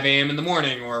 5 a.m. in the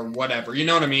morning or whatever. You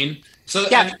know what I mean? So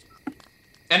Yeah.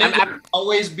 And it could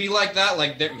always be like that.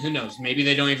 Like, who knows? Maybe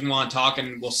they don't even want to talk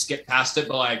and we'll skip past it.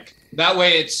 But like that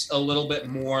way, it's a little bit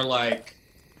more like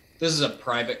this is a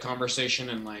private conversation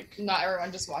and like Not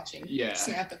everyone just watching. Yeah.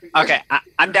 Samantha. Okay,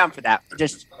 I'm down for that.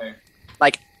 Just Okay.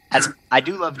 like as I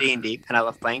do love D&D and I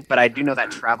love playing, but I do know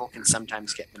that travel can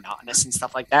sometimes get monotonous and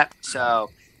stuff like that.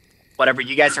 So whatever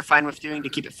you guys are fine with doing to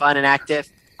keep it fun and active,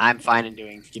 I'm fine in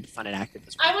doing to keep it fun and active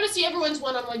as well. I want to see everyone's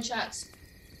one-on-one chats.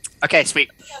 Okay, sweet.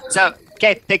 So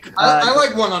okay, pick. I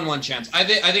like one-on-one chance. I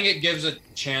think it gives a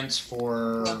chance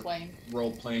for Role-playing.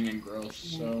 role playing and growth.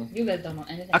 So You guys don't know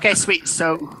anything. Okay, sweet.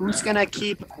 So who's gonna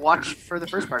keep watch for the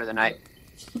first part of the night?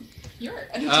 You're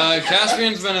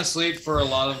Caspian's been asleep for a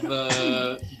lot of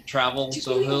the travel,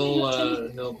 so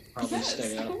he'll probably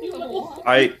stay up.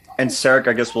 And Sarek,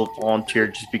 I guess, will volunteer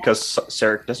just because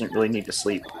Sarek doesn't really need to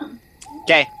sleep.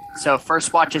 Okay, so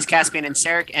first watch is Caspian and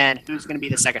Sarek, and who's gonna be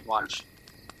the second watch?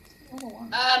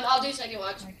 I'll do second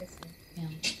watch. I guess,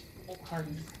 yeah.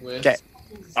 Pardon. With Okay.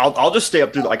 I'll just stay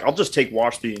up through I'll just take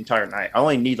watch the entire night. I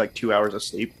only need like 2 hours of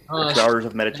sleep, or 2 hours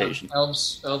of meditation.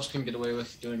 elves can get away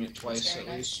with doing it twice at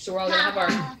least. So we're all gonna have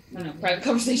our private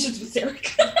conversations with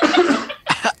Derek.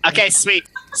 Okay, sweet.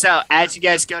 So as you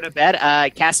guys go to bed,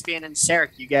 Caspian and Sarek,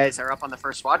 you guys are up on the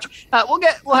first watch.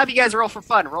 We'll have you guys roll for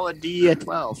fun. Roll a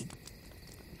D12.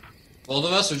 Both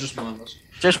of us or just one of us?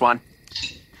 Just one.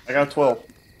 I got a 12.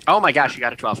 Oh my gosh, you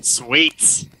got a 12.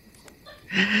 Sweet.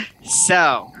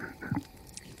 So,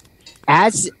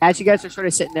 as you guys are sort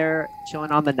of sitting there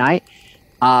chilling on the night,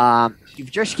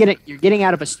 you're getting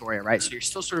out of Astoria, right? So you're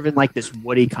still sort of in like this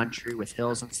woody country with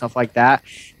hills and stuff like that.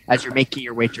 As you're making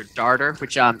your way to Darter,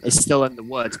 which is still in the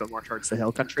woods, but more towards the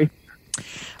hill country.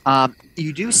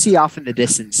 You do see off in the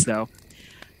distance, though,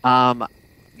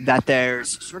 that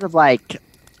there's sort of like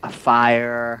a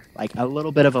fire, like a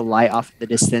little bit of a light off in the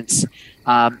distance.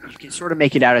 You can sort of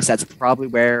make it out as that's probably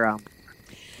where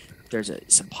there's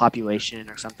some population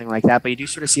or something like that. But you do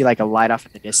sort of see like a light off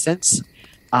in the distance.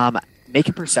 Make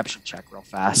a perception check real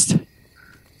fast.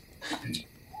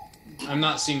 I'm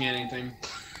not seeing anything.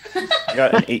 I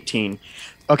got an 18.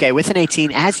 Okay, with an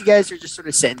 18, as you guys are just sort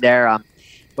of sitting there,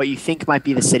 what you think might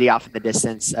be the city off in the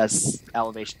distance as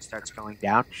elevation starts going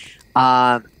down.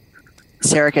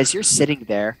 Sarek, as you're sitting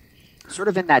there, sort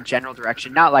of in that general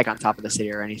direction, not like on top of the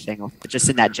city or anything, but just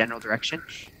in that general direction,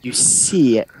 you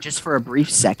see, just for a brief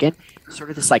second, sort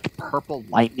of this like purple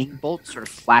lightning bolt sort of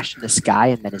flash in the sky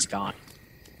and then is gone.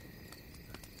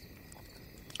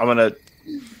 I'm gonna...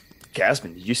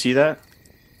 Caspian, did you see that?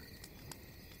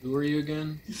 Who are you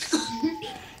again?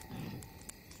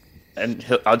 And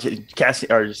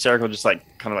Caspian or Sarek will just like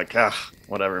kind of like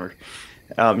whatever.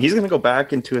 He's gonna go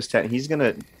back into his tent. He's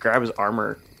gonna grab his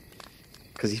armor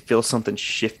because he feels something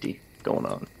shifty going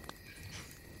on.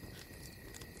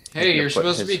 Hey, you're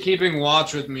supposed to be keeping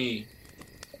watch with me.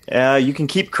 Yeah, you can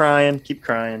keep crying. Keep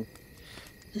crying.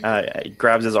 He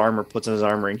grabs his armor, puts in his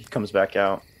armor, and he comes back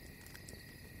out.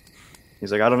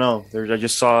 He's like, I don't know. I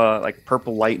just saw like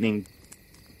purple light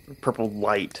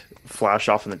flash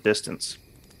off in the distance.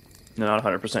 I'm not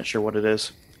 100% sure what it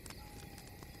is.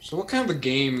 So what kind of a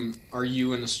game are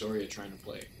you and Astoria trying to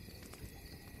play?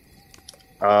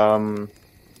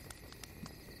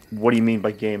 What do you mean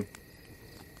by game?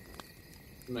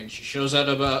 Like she shows out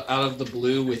of the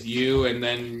blue with you, and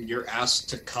then you're asked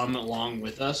to come along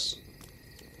with us?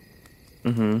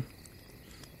 Mm-hmm.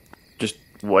 Just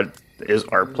what is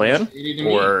our plan?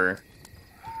 Or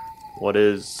what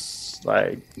is,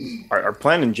 like, our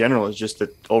plan in general is just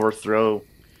to overthrow,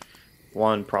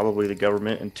 one, probably the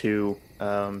government, and two,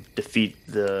 defeat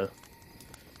the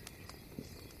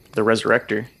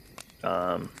Resurrector.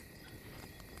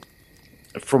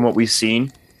 From what we've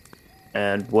seen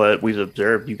and what we've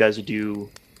observed, you guys are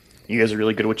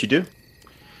really good at what you do.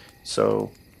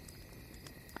 So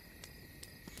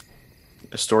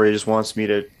Astoria just wants me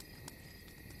to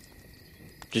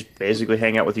just basically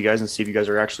hang out with you guys and see if you guys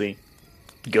are actually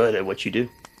good at what you do.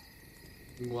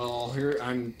 Well, here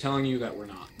I'm telling you that we're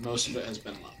not. Most of it has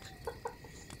been luck.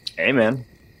 Hey, man.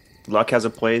 Luck has a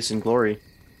place in glory.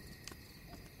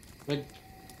 Like,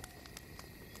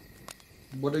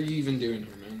 what are you even doing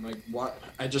here, man? Like, what?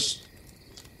 I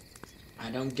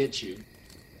don't get you.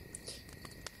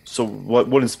 So what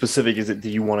in specific is it do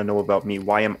you want to know about me?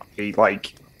 Why am I,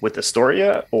 like, with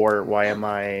Astoria, or why am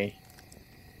I...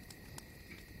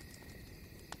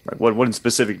 Like, what in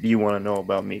specific do you want to know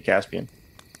about me, Caspian?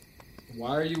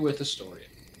 Why are you with Astoria?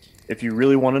 If you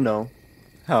really want to know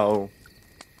how...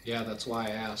 Yeah, that's why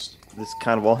I asked. This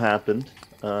kind of all happened.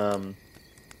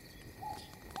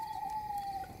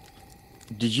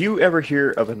 Did you ever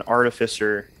hear of an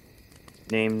artificer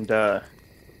named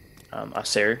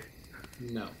Acer?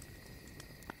 No.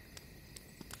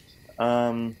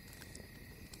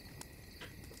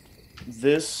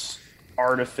 This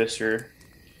artificer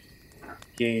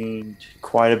gained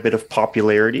quite a bit of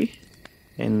popularity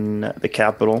in the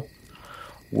capital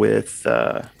with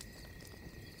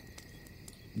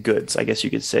goods, I guess you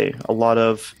could say. A lot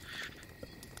of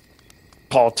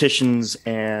politicians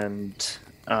and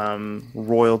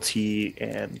royalty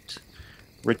and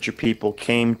richer people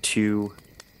went to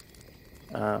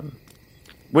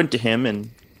him and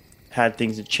had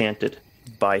things enchanted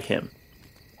by him.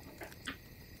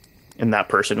 And that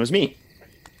person was me.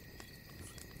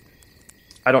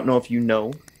 I don't know if you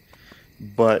know,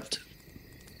 but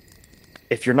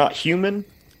if you're not human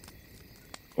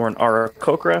or an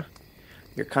Aarakocra,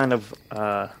 you're kind of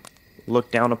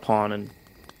looked down upon and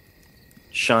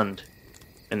shunned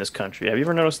in this country. Have you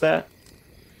ever noticed that?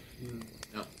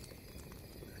 No.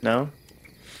 No?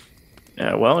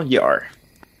 Yeah, well, you are.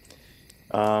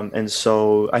 And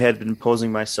so I had been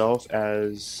posing myself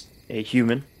as a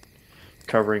human,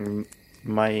 covering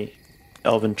my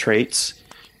elven traits,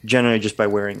 generally just by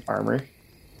wearing armor.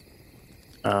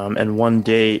 And one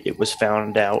day it was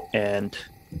found out, and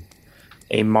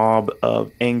a mob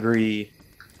of angry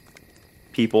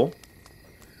people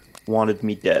wanted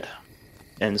me dead.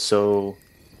 And so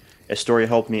Astoria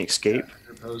helped me escape.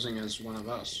 You're posing as one of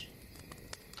us.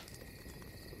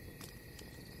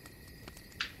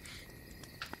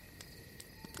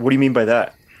 What do you mean by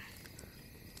that?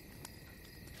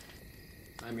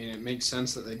 I mean, it makes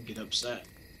sense that they'd get upset.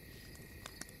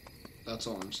 That's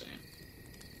all I'm saying.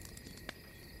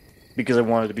 Because I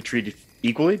wanted to be treated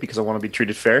equally? Because I want to be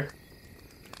treated fair?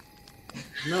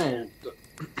 No.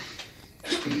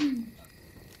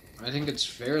 I think it's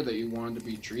fair that you wanted to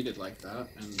be treated like that,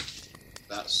 and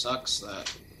that sucks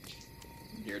that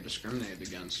you're discriminated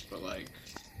against, but like...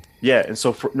 Yeah, and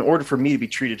so in order for me to be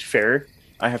treated fair,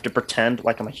 I have to pretend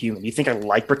like I'm a human. You think I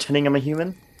like pretending I'm a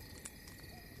human?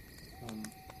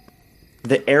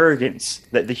 The arrogance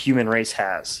that the human race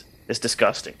has is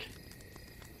disgusting.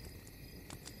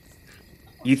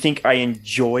 You think I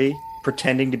enjoy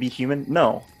pretending to be human?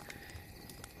 No.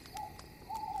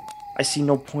 I see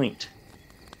no point.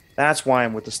 That's why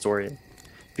I'm with Astoria.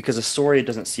 Because Astoria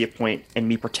doesn't see a point in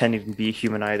me pretending to be a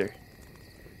human either.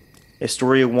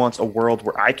 Astoria wants a world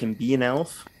where I can be an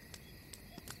elf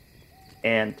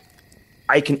and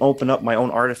I can open up my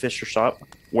own artificer shop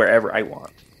wherever I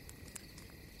want.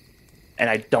 And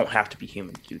I don't have to be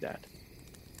human to do that.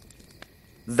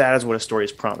 That is what Astoria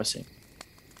is promising.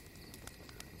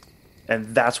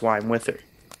 And that's why I'm with her.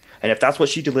 And if that's what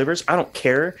she delivers, I don't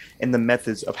care in the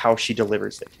methods of how she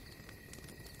delivers it.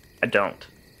 I don't.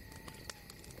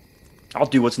 I'll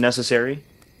do what's necessary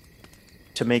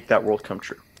to make that world come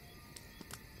true.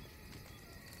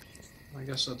 I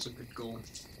guess that's a good goal.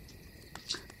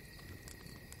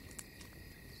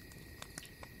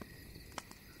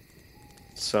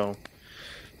 So,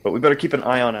 but we better keep an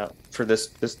eye on out for this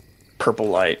purple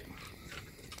light.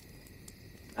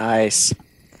 Nice.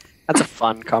 That's a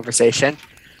fun conversation.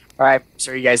 All right,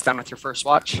 so are you guys done with your first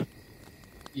watch?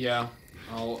 Yeah,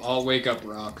 I'll wake up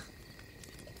Rock.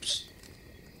 Psst.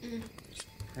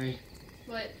 Hey.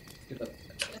 What? Get up.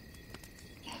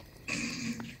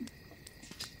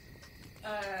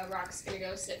 Rock's gonna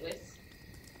go sit with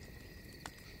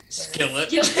Skillet.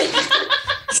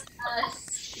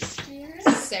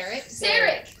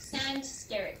 Sarek. And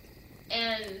Scarrick.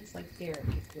 And It's like Derek,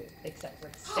 except for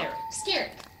Sarek.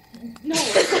 Scarrick. No.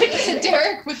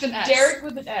 Derek with an S. Derek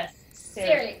with an S.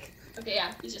 Sarek. Okay,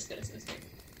 yeah, he's just gonna sit with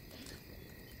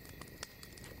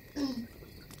Scarrick.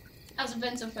 How's it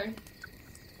been so far?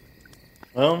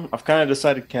 Well, I've kind of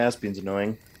decided Caspian's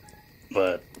annoying,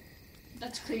 but...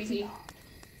 That's crazy.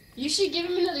 You should give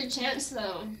him another chance,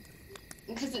 though.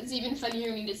 Because it's even funnier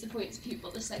when he disappoints people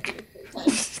the second or third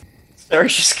time.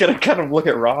 Sarah's just gonna kind of look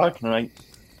at Rock and like...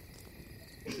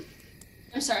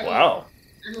 I'm sorry. Wow.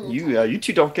 I'm a little You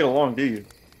two don't get along, do you?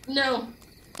 No.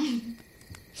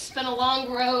 It's been a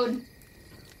long road, and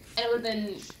it would have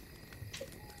been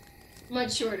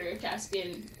much shorter if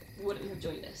Caspian wouldn't have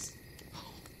joined us.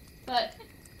 But,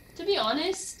 to be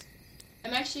honest,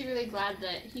 I'm actually really glad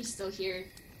that he's still here.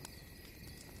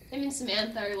 Him and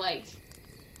Samantha are like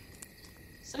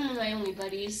some of my only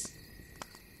buddies.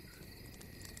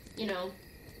 You know,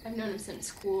 I've known him since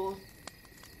school.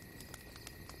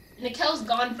 Nikel's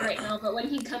gone for right now, but when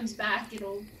he comes back,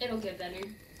 it'll get better.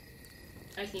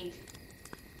 I think.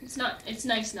 It's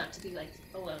nice not to be like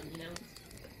alone, you know.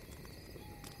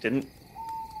 Didn't?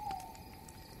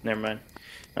 Never mind.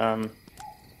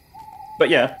 But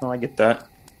yeah, no, I get that.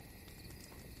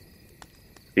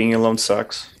 Being alone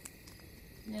sucks.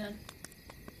 Yeah.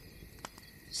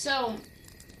 So,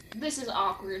 this is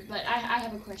awkward, but I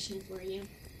have a question for you.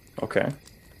 Okay.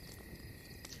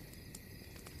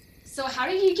 So how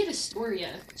did you get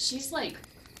Astoria? She's like,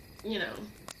 you know.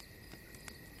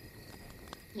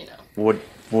 What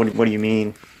do you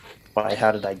mean? By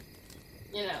how did I...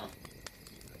 You know.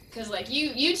 Because, like,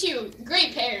 you two,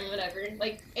 great pair and whatever.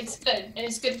 Like, it's good, and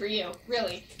it's good for you,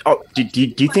 really. Oh, do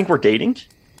you think we're dating?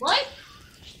 What?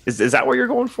 Is that what you're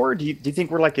going for? Do you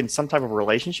think we're like in some type of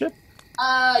relationship?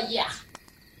 Yeah.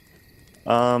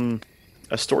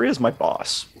 Astoria's my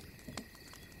boss.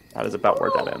 That is about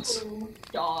where that ends.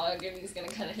 Dog, and he's gonna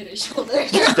kind of hit his shoulder.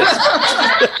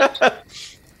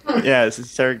 Yeah, this is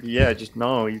Sarah. Yeah, just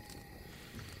no.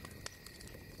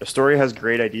 Astoria has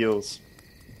great ideals.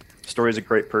 Astoria's a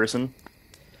great person,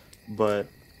 but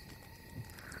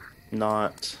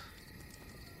not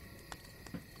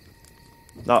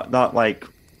like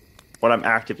what I'm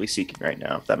actively seeking right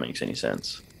now, if that makes any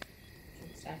sense.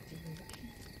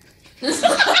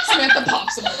 Samantha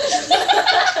pops him.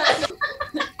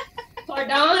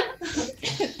 Pardon?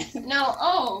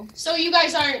 No, so you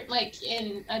guys aren't, like,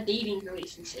 in a dating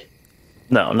relationship?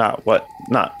 No, not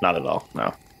at all,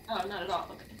 no. Oh, not at all,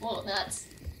 okay. Well, that's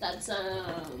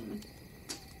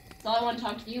all I want to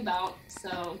talk to you about,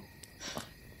 so...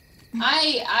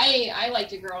 I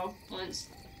liked a girl once,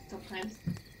 a couple times.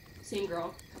 Same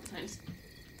girl, a couple times.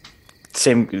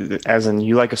 Same, as in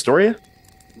you like Astoria?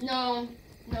 No,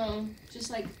 just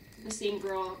like the same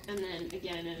girl, and then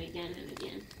again and again and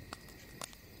again.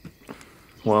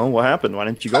 Well, what happened? Why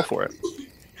didn't you go for it?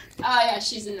 Yeah,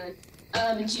 she's a nerd.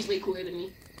 And she's way cooler than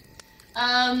me.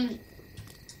 And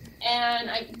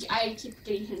I keep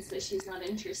getting hints that she's not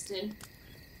interested.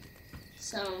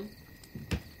 So.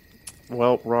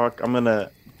 Well, Rock, I'm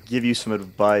gonna give you some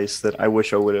advice that I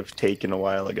wish I would have taken a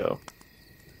while ago.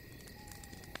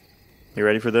 You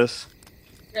ready for this?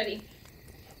 Ready.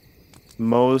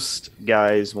 Most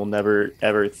guys will never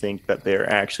ever think that they're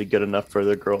actually good enough for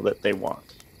the girl that they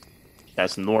want.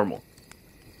 That's normal.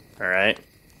 All right?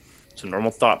 It's a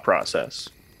normal thought process.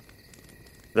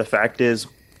 The fact is,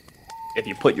 if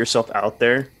you put yourself out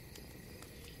there,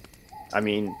 I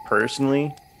mean,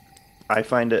 personally, I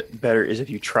find it better is if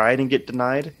you try it and get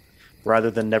denied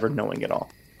rather than never knowing it all.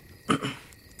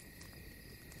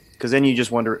 Because then you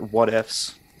just wonder what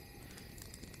ifs.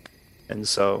 And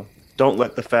so don't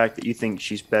let the fact that you think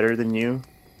she's better than you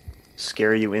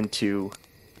scare you into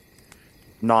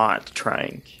not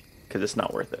trying, because it's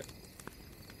not worth it.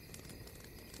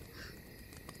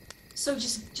 So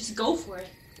just go for it.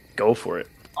 Go for it.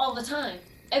 All the time.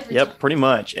 Every Yep, time. pretty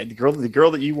much. And the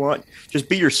girl that you want, just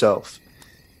be yourself.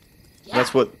 Yeah.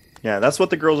 That's what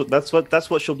the girls that's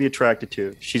what she'll be attracted to.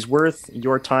 If she's worth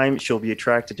your time, she'll be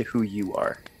attracted to who you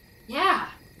are. Yeah.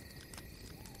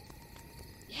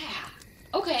 Yeah.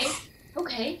 Okay.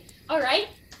 All right.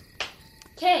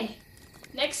 Okay.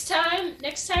 Next time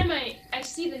I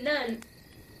see the nun.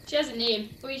 She has a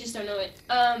name, but we just don't know it.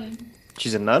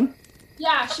 She's a nun?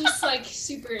 Yeah, she's like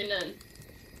super nun.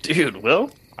 Dude,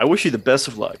 well, I wish you the best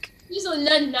of luck. She's a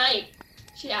nun knight.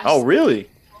 She asked. Oh, really?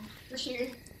 For sure.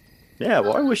 Yeah,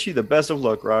 well, I wish you the best of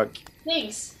luck, Rock.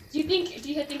 Thanks. Do you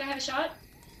think I have a shot?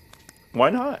 Why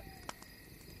not?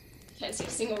 Can't see a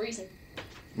single reason.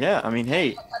 Yeah, I mean,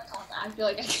 hey. I feel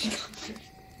like I can go for it.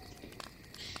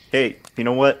 Hey, you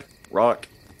know what, Rock?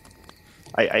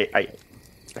 I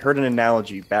heard an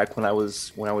analogy back when I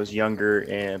was younger,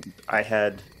 and I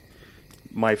had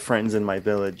my friends in my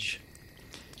village.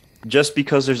 Just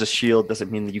because there's a shield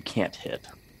doesn't mean that you can't hit.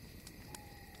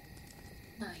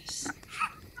 Nice.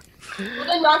 Well,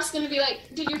 then Rock's gonna be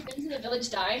like, "Did your friends in the village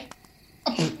die?"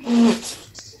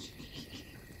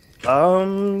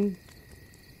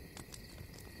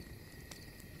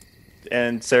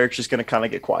 And Sarek's just gonna kind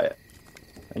of get quiet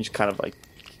and just kind of like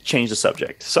change the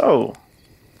subject. So.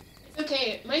 It's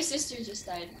okay. My sister just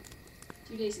died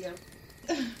 2 days ago.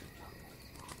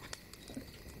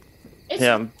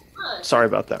 Yeah, I'm sorry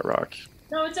about that, Rock.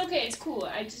 No, it's okay. It's cool.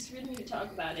 I just really need to talk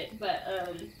about it. But,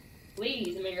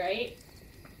 ladies, am I right?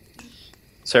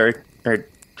 Sarek, or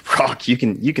Rock, you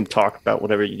can talk about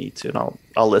whatever you need to, and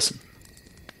I'll listen.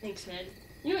 Thanks, man.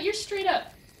 You know, you're straight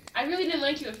up. I really didn't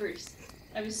like you at first.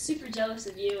 I was super jealous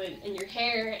of you and your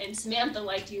hair, and Samantha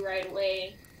liked you right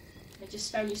away. I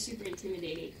just found you super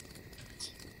intimidating.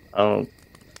 I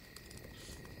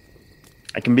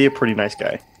can be a pretty nice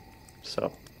guy,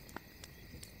 so.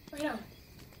 Right on.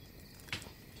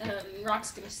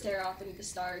 Rock's gonna stare off into the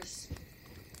stars.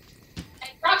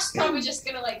 And Rock's probably just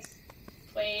gonna, like,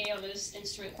 play on his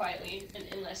instrument quietly,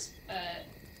 unless,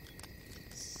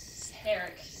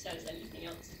 Sarek says anything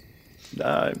else.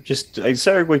 Just like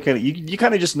Sarek would kind of you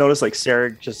kind of just notice like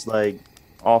Sarek just like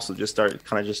also just start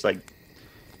kind of just like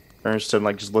turns and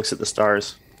like just looks at the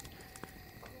stars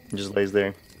and just lays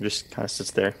there, just kind of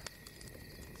sits there.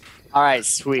 All right,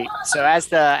 sweet. So as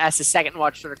the second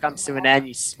watch order comes to an end,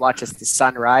 you watch as the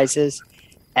sun rises,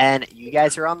 and you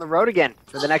guys are on the road again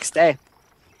for the next day.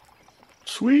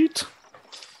 Sweet.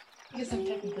 I guess I'm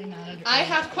technically not under. I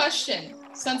have a question.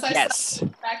 Since I Yes.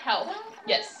 back health.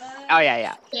 Yes. Oh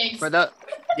yeah. Thanks.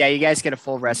 You guys get a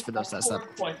full rest for those that stuff.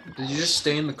 Did you just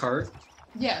stay in the cart?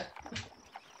 Yeah.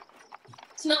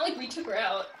 It's not like we took her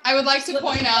out. I would like to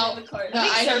point out the card. that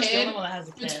I Sarah's the hid only one that has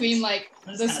a chance. between like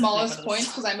I'm just the kinda smallest sleep with points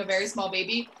us. because I'm a very small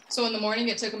baby. So in the morning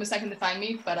it took him a second to find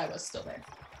me, but I was still there.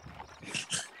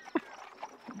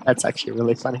 That's actually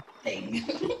really funny. Thing.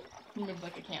 He moved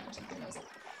like a can or something. I was like,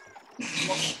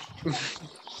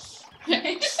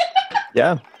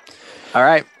 Yeah. All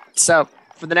right. So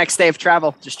for the next day of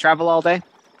travel, just travel all day.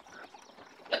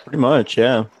 Pretty much,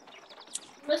 yeah.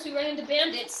 Unless we run into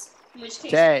bandits, in which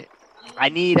case. Okay. I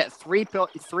need three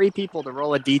people to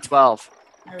roll a d12.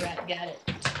 All right, got it.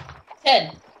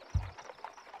 10.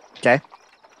 Okay.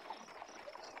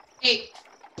 8.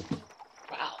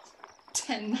 Wow.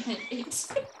 10, 9, 8.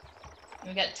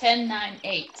 We got 10, 9,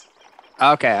 8.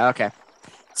 Okay.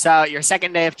 So your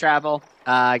second day of travel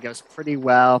goes pretty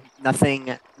well.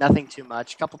 Nothing too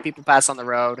much. A couple people pass on the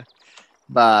road,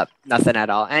 but nothing at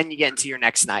all. And you get into your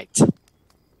next night.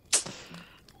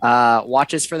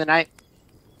 Watches for the night.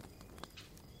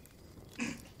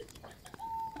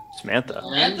 Samantha.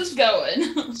 Samantha's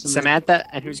going. Samantha,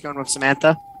 and who's going with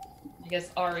Samantha? I guess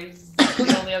Ari's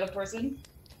the only other person.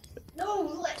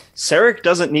 No, Sarek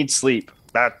doesn't need sleep.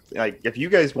 That like if you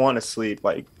guys want to sleep,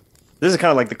 like This is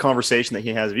kind of like the conversation that he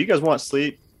has. If you guys want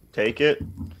sleep, take it.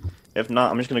 If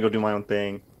not, I'm just gonna go do my own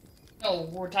thing. No,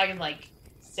 we're talking like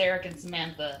Sarek and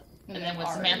Samantha, and then when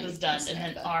Ari Samantha's done, and then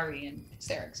Samantha. Ari and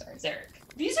Sarek, sorry. Sarek.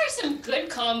 These are some good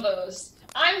combos.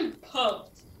 I'm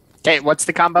pumped. Okay, what's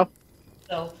the combo?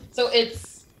 So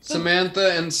it's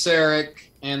Samantha and Sarek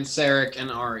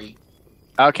and Ari.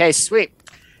 Okay, sweet.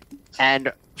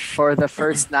 And for the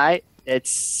first night,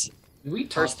 it's We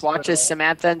first talked watch about is it all.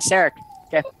 Samantha and Sarek.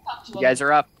 Okay, you guys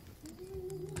are up.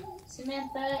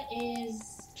 Samantha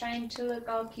is trying to look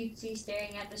all cutesy,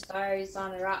 staring at the stars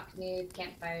on a rock near the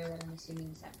campfire that I'm assuming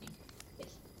is happening. Yes.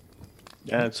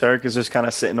 Yeah, Tarek is just kind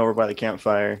of sitting over by the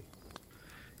campfire.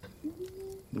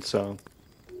 And so,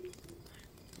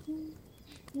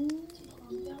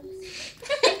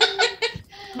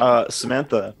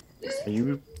 Samantha, are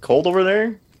you cold over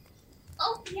there?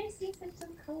 Oh, yes, I'm so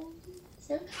cold.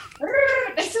 So,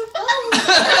 it's so cold.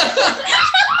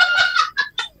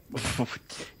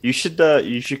 You should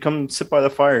come sit by the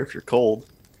fire if you're cold.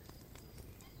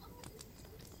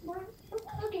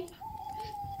 Okay.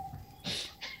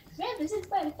 Samantha sits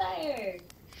by the fire.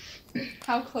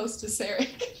 How close to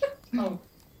Sarek? Oh,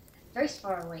 first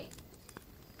far away.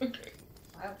 Okay.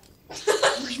 Wow.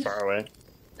 Far away.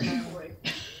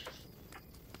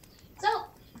 So,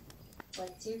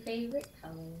 what's your favorite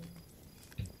color?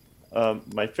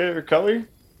 My favorite color,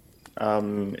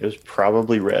 it was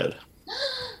probably red.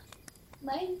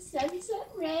 Mine's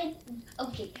sunset red.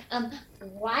 Okay,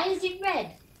 why is it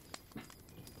red?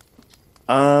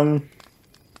 I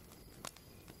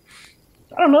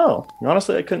don't know.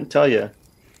 Honestly, I couldn't tell you.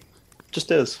 Just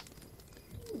is.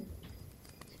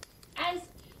 As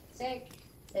Zerk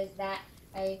says that,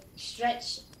 I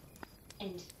stretch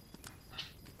and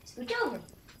scooch over.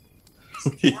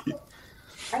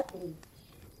 Lightly.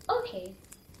 Okay.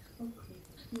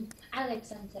 I like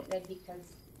sunset red because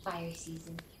fire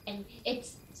season, and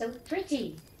it's so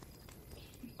pretty.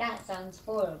 That sounds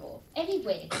horrible.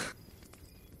 Anyway,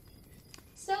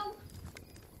 so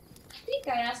I think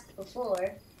I asked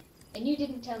before, and you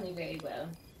didn't tell me very well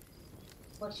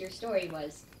what your story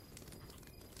was.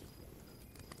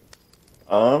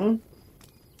 I'm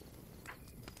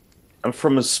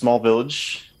from a small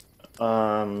village,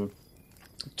 to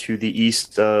the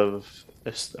east of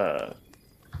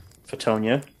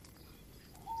Fatonia.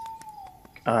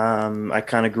 I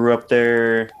kind of grew up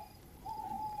there.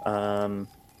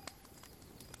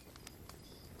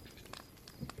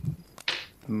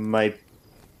 My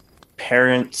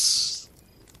parents,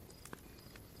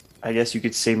 I guess you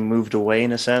could say, moved away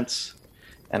in a sense,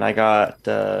 and I got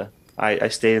I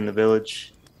stayed in the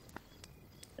village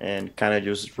and kind of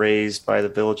just raised by the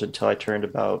village until I turned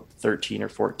about 13 or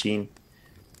 14,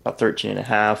 about 13 and a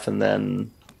half, and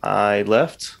then I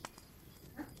left.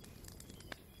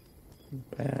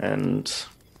 And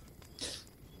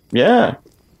yeah,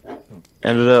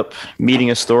 ended up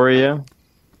meeting Astoria,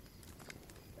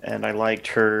 and I liked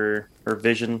her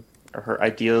vision or her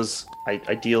ideals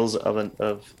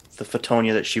of the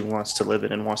Fatonia that she wants to live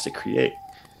in and wants to create.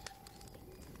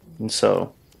 And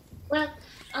so, Well,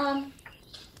 that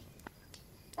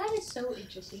is so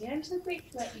interesting, and I'm so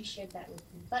grateful that you shared that with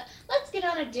me. But let's get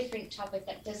on a different topic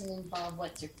that doesn't involve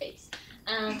what's her face.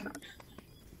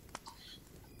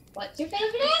 What's your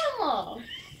favorite animal?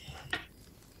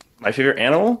 my favorite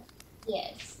animal?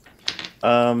 Yes.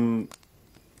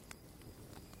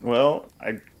 Well,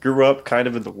 I grew up kind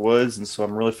of in the woods, and so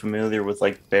I'm really familiar with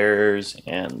like bears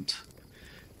and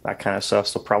that kind of stuff.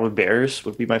 So probably bears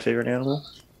would be my favorite animal.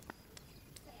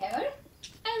 Bear?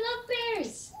 I love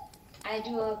bears. I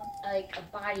do a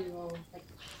body roll,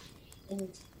 and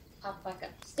pop back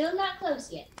up. Still not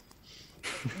close yet.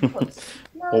 Close.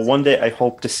 Well, one day I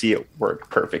hope to see it work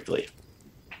perfectly.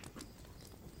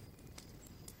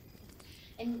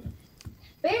 And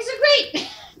bears are great.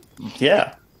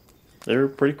 Yeah, they're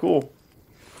pretty cool.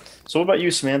 So what about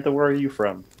you, Samantha? Where are you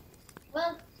from?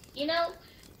 Well,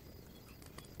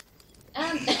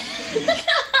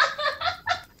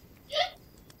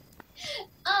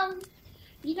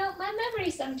 my memory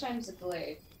sometimes a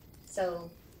blur, so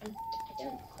I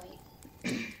don't quite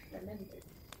remember.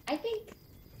 I think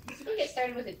it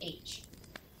started with an H.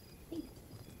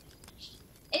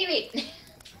 Anyway.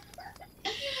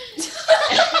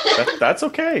 That's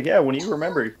okay. Yeah, when you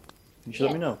remember, you should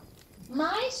let me know.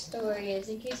 My story is,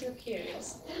 in case you're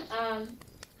curious,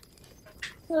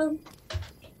 so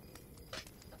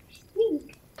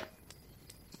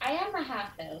I am a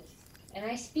half elf and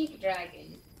I speak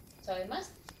dragon, so I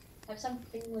must have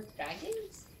something with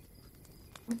dragons.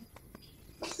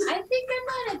 I think I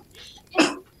might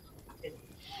have.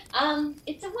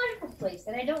 It's a wonderful place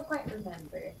that I don't quite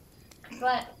remember,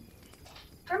 but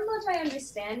from what I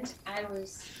understand, I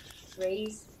was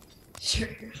raised Sure.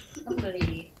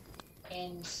 humbly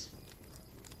and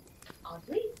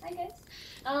oddly, I guess.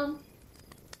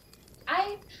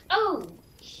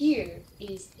 Here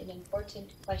is an important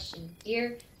question.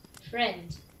 Dear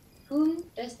friend, whom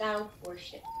dost thou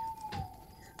worship?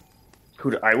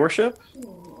 Who do I worship?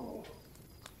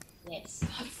 Yes.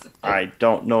 I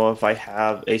don't know if I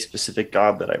have a specific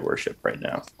god that I worship right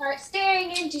now. Start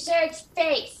staring into Zerg's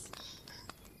face.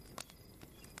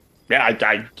 Yeah,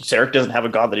 Sarek doesn't have a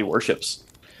god that he worships.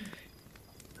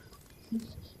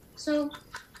 So,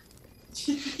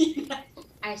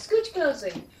 I scooch closer.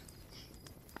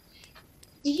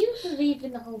 Do you believe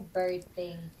in the whole bird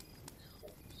thing?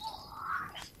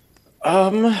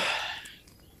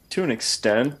 To an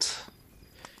extent.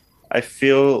 I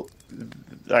feel,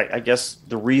 I guess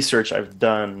the research I've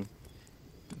done,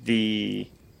 the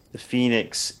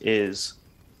phoenix is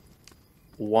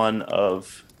one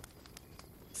of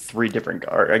three different,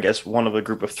 or I guess one of a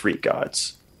group of three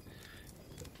gods.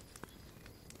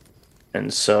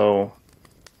 And so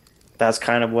that's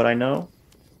kind of what I know.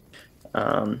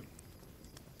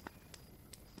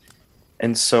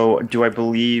 And so do I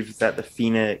believe that the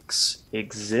phoenix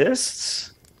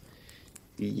exists?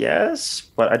 Yes,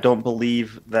 but I don't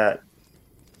believe in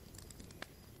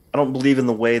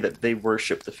the way that they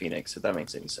worship the phoenix, if that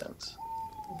makes any sense.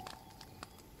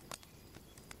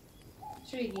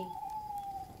 Intriguing.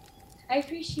 I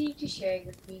appreciate you sharing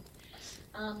with me.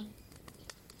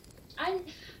 I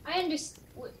understand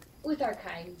with our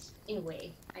kind in a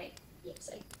way. I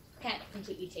can't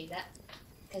completely take that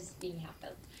because being half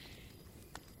elf.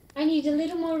 I need a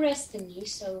little more rest than you,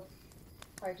 so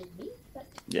pardon me. But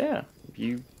Yeah,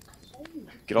 you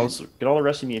get all the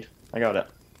rest you need. I got it.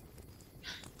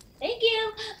 thank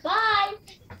you. Bye.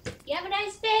 You have a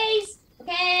nice face.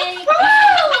 Okay.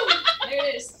 There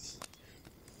it is.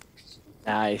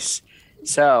 Nice.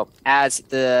 So as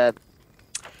the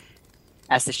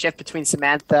shift between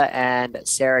Samantha and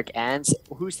Sarek ends,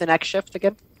 who's the next shift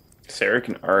again? Sarek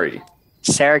and Ari.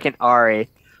 Sarek and Ari.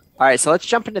 All right, so let's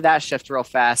jump into that shift real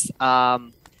fast.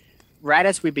 Right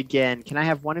as we begin, can I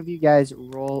have one of you guys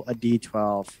roll a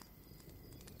d12?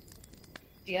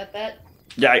 Do you have that?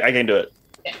 Yeah, I can do it.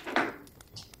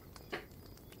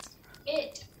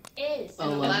 It is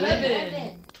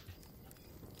 11.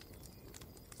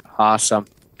 Awesome.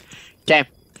 Okay,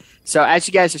 so as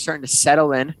you guys are starting to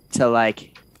settle in to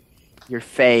like your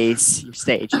face, your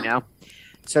stage,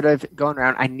 sort of going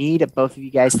around, I need both of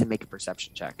you guys to make a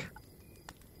perception check.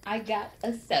 I got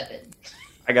a 7.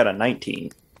 I got a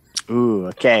 19. Ooh,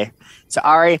 okay. So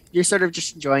Ari, you're sort of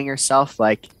just enjoying yourself,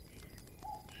 like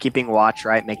keeping watch,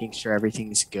 right? Making sure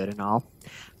everything's good and all.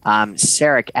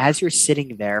 Sarek, as you're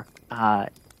sitting there,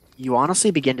 you honestly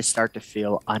begin to start to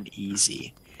feel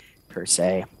uneasy, per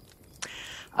se.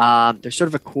 There's sort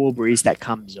of a cool breeze that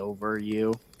comes over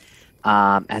you,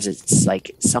 as it's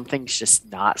like something's just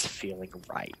not feeling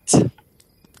right.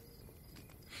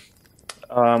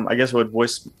 I guess I would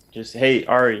voice just, hey,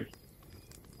 Ari,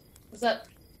 What's up?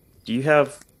 do you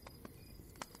have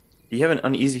an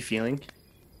uneasy feeling?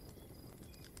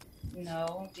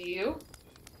 No. Do you?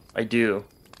 I do.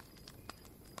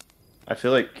 I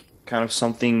feel like kind of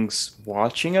something's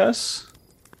watching us,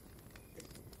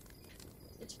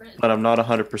 It's red. but I'm not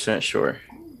 100% sure.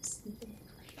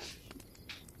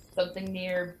 Something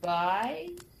nearby?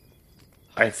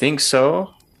 I think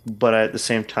so, but at the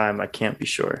same time, I can't be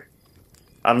sure.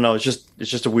 I don't know. It's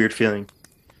just a weird feeling.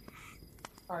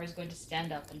 Ari's going to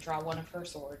stand up and draw one of her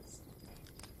swords.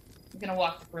 I'm going to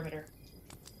walk the perimeter.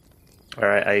 All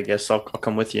right, I guess I'll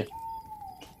come with you.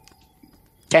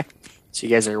 So you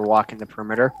guys are walking the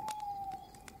perimeter.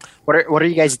 What are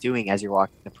you guys doing as you're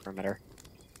walking the perimeter?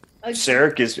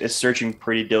 Sarek is searching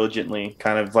pretty diligently,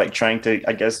 kind of like trying to,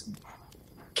 I guess,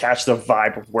 catch the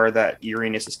vibe of where that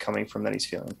eeriness is coming from that he's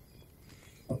feeling.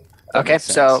 Okay, makes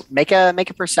so sense. make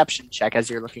a perception check as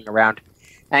you're looking around.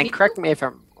 And correct me if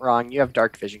I'm wrong, you have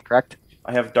dark vision, correct?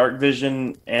 I have dark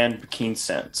vision and keen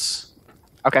sense.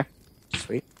 Okay.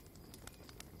 Sweet.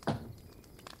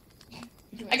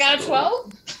 I got a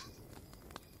 12?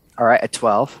 All right, a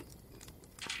 12.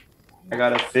 I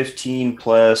got a 15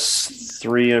 plus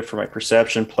 3 for my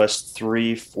perception, plus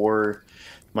 3 for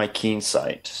my keen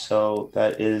sight. So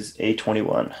that is a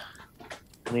 21.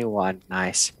 21.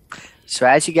 Nice. So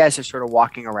as you guys are sort of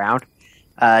walking around,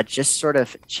 just sort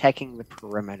of checking the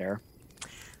perimeter,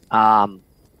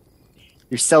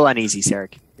 you're still uneasy,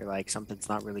 Sarek. You're like, something's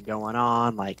not really going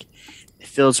on. Like, it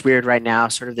feels weird right now.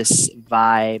 Sort of this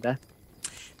vibe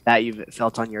that you've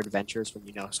felt on your adventures when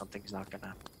you know something's not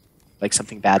gonna, like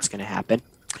something bad's gonna happen.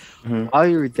 Mhm. While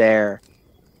you're there,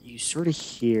 you sort of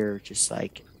hear just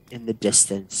like in the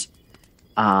distance,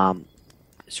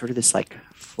 sort of this like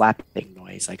flapping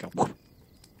noise, like a whoop,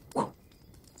 whoop,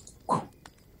 whoop,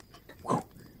 whoop.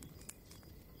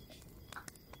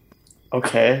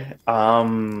 Okay. I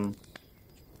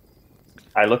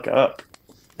look up.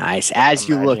 Nice. As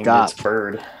you look Imagining up, it's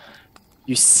bird.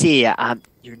 you see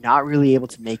you're not really able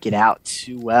to make it out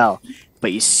too well,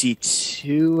 but you see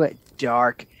two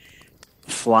dark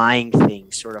flying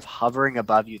things sort of hovering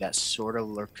above you that sort of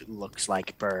looks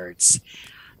like birds.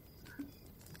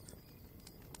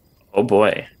 Oh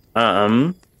boy.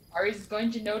 Ari's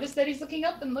going to notice that he's looking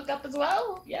up and look up as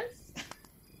well. Yes.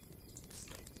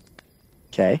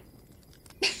 Okay.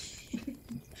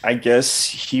 I guess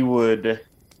he would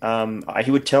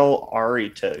tell Ari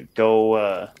to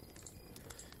go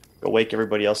wake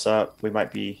everybody else up. We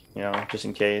might be, just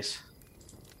in case.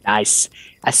 Nice.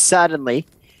 As suddenly,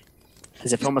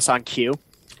 as if almost on cue,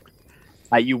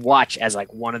 you watch as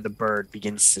like one of the bird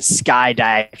begins to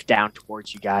skydive down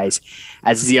towards you guys,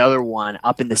 as the other one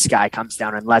up in the sky comes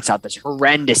down and lets out this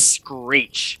horrendous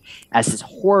screech. As this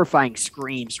horrifying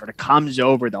scream sort of comes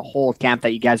over the whole camp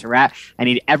that you guys are at, I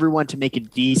need everyone to make a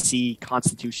DC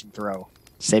Constitution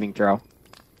saving throw.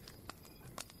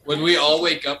 Would we all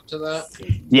wake up to that?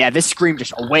 Yeah, this scream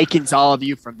just awakens all of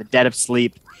you from the dead of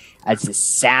sleep as this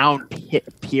sound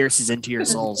pierces into your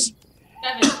souls.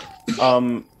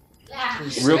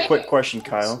 Real quick question,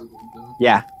 Kyle.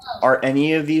 Yeah. Are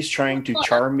any of these trying to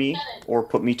charm me or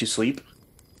put me to sleep?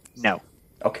 No.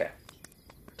 Okay.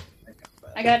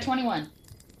 I got a 21.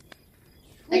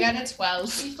 I got a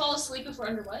 12. We fall asleep if we're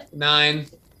under what? 9.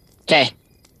 Okay.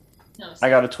 No. I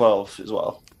got a 12 as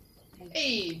well.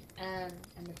 Hey.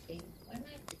 I'm a thing.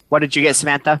 What did you get,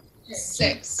 Samantha?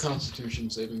 6. Constitution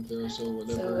saving throw, so So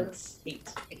whatever. it's 8.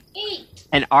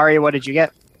 And Ari, what did you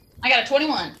get? I got a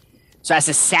 21. So as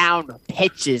the sound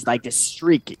pitches, like this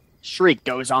shriek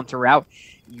goes on throughout,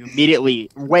 you immediately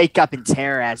wake up in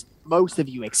terror as most of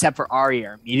you, except for Ari,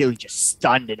 are immediately just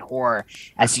stunned in horror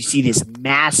as you see this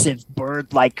massive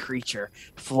bird-like creature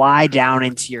fly down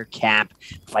into your camp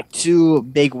with like 2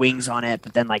 big wings on it,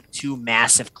 but then like 2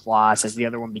 massive claws as the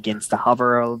other one begins to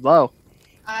hover low.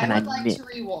 I would like to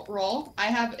re-roll. I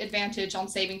have advantage on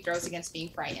saving throws against being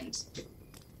frightened.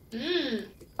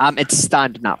 It's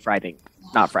stunned, not frightened.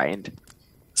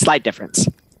 Slight difference.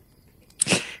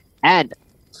 And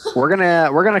we're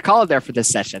gonna call it there for this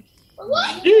session. What?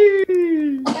 I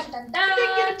didn't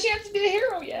get a chance to be the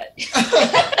hero yet.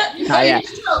 Not yet.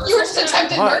 You were so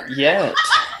tempted. Not yet.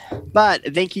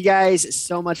 But thank you guys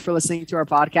so much for listening to our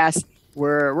podcast.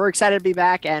 We're excited to be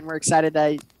back, and we're excited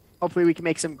that hopefully we can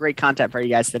make some great content for you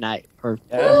guys tonight.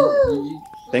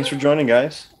 Thanks for joining,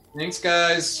 guys. Thanks,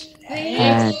 guys.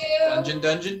 And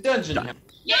Dungeon. No.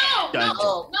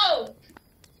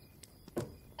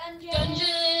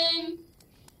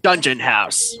 Dungeon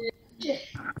House.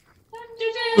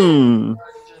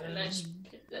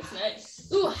 That's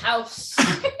nice. Ooh, house.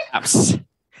 House.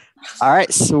 All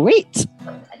right, sweet.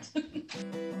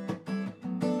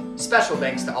 Special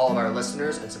thanks to all of our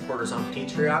listeners and supporters on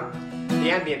Patreon.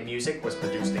 The ambient music was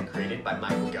produced and created by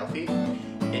Michael Gelfi.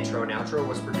 Intro and outro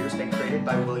was produced and created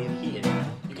by William Heaton.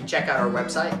 You can check out our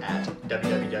website at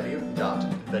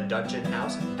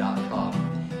www.thedungeonhouse.com.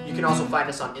 You can also find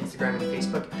us on Instagram and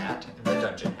Facebook at The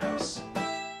Dungeon House.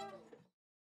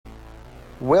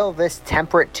 Will this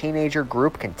temperate teenager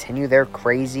group continue their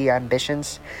crazy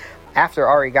ambitions? After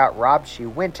Ari got robbed, she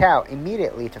went out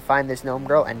immediately to find this gnome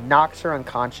girl and knocks her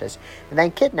unconscious, and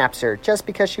then kidnaps her just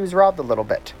because she was robbed a little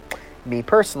bit. Me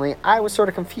personally, I was sort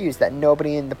of confused that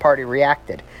nobody in the party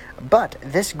reacted, but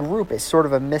this group is sort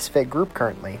of a misfit group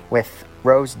currently. With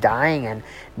Rose dying and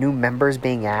new members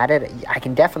being added, I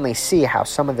can definitely see how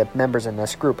some of the members in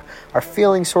this group are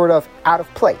feeling sort of out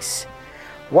of place.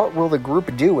 What will the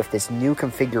group do with this new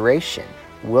configuration?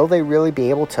 Will they really be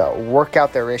able to work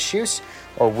out their issues,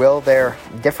 or will their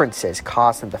differences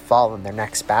cause them to fall in their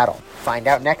next battle? Find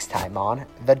out next time on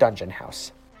The Dungeon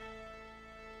House.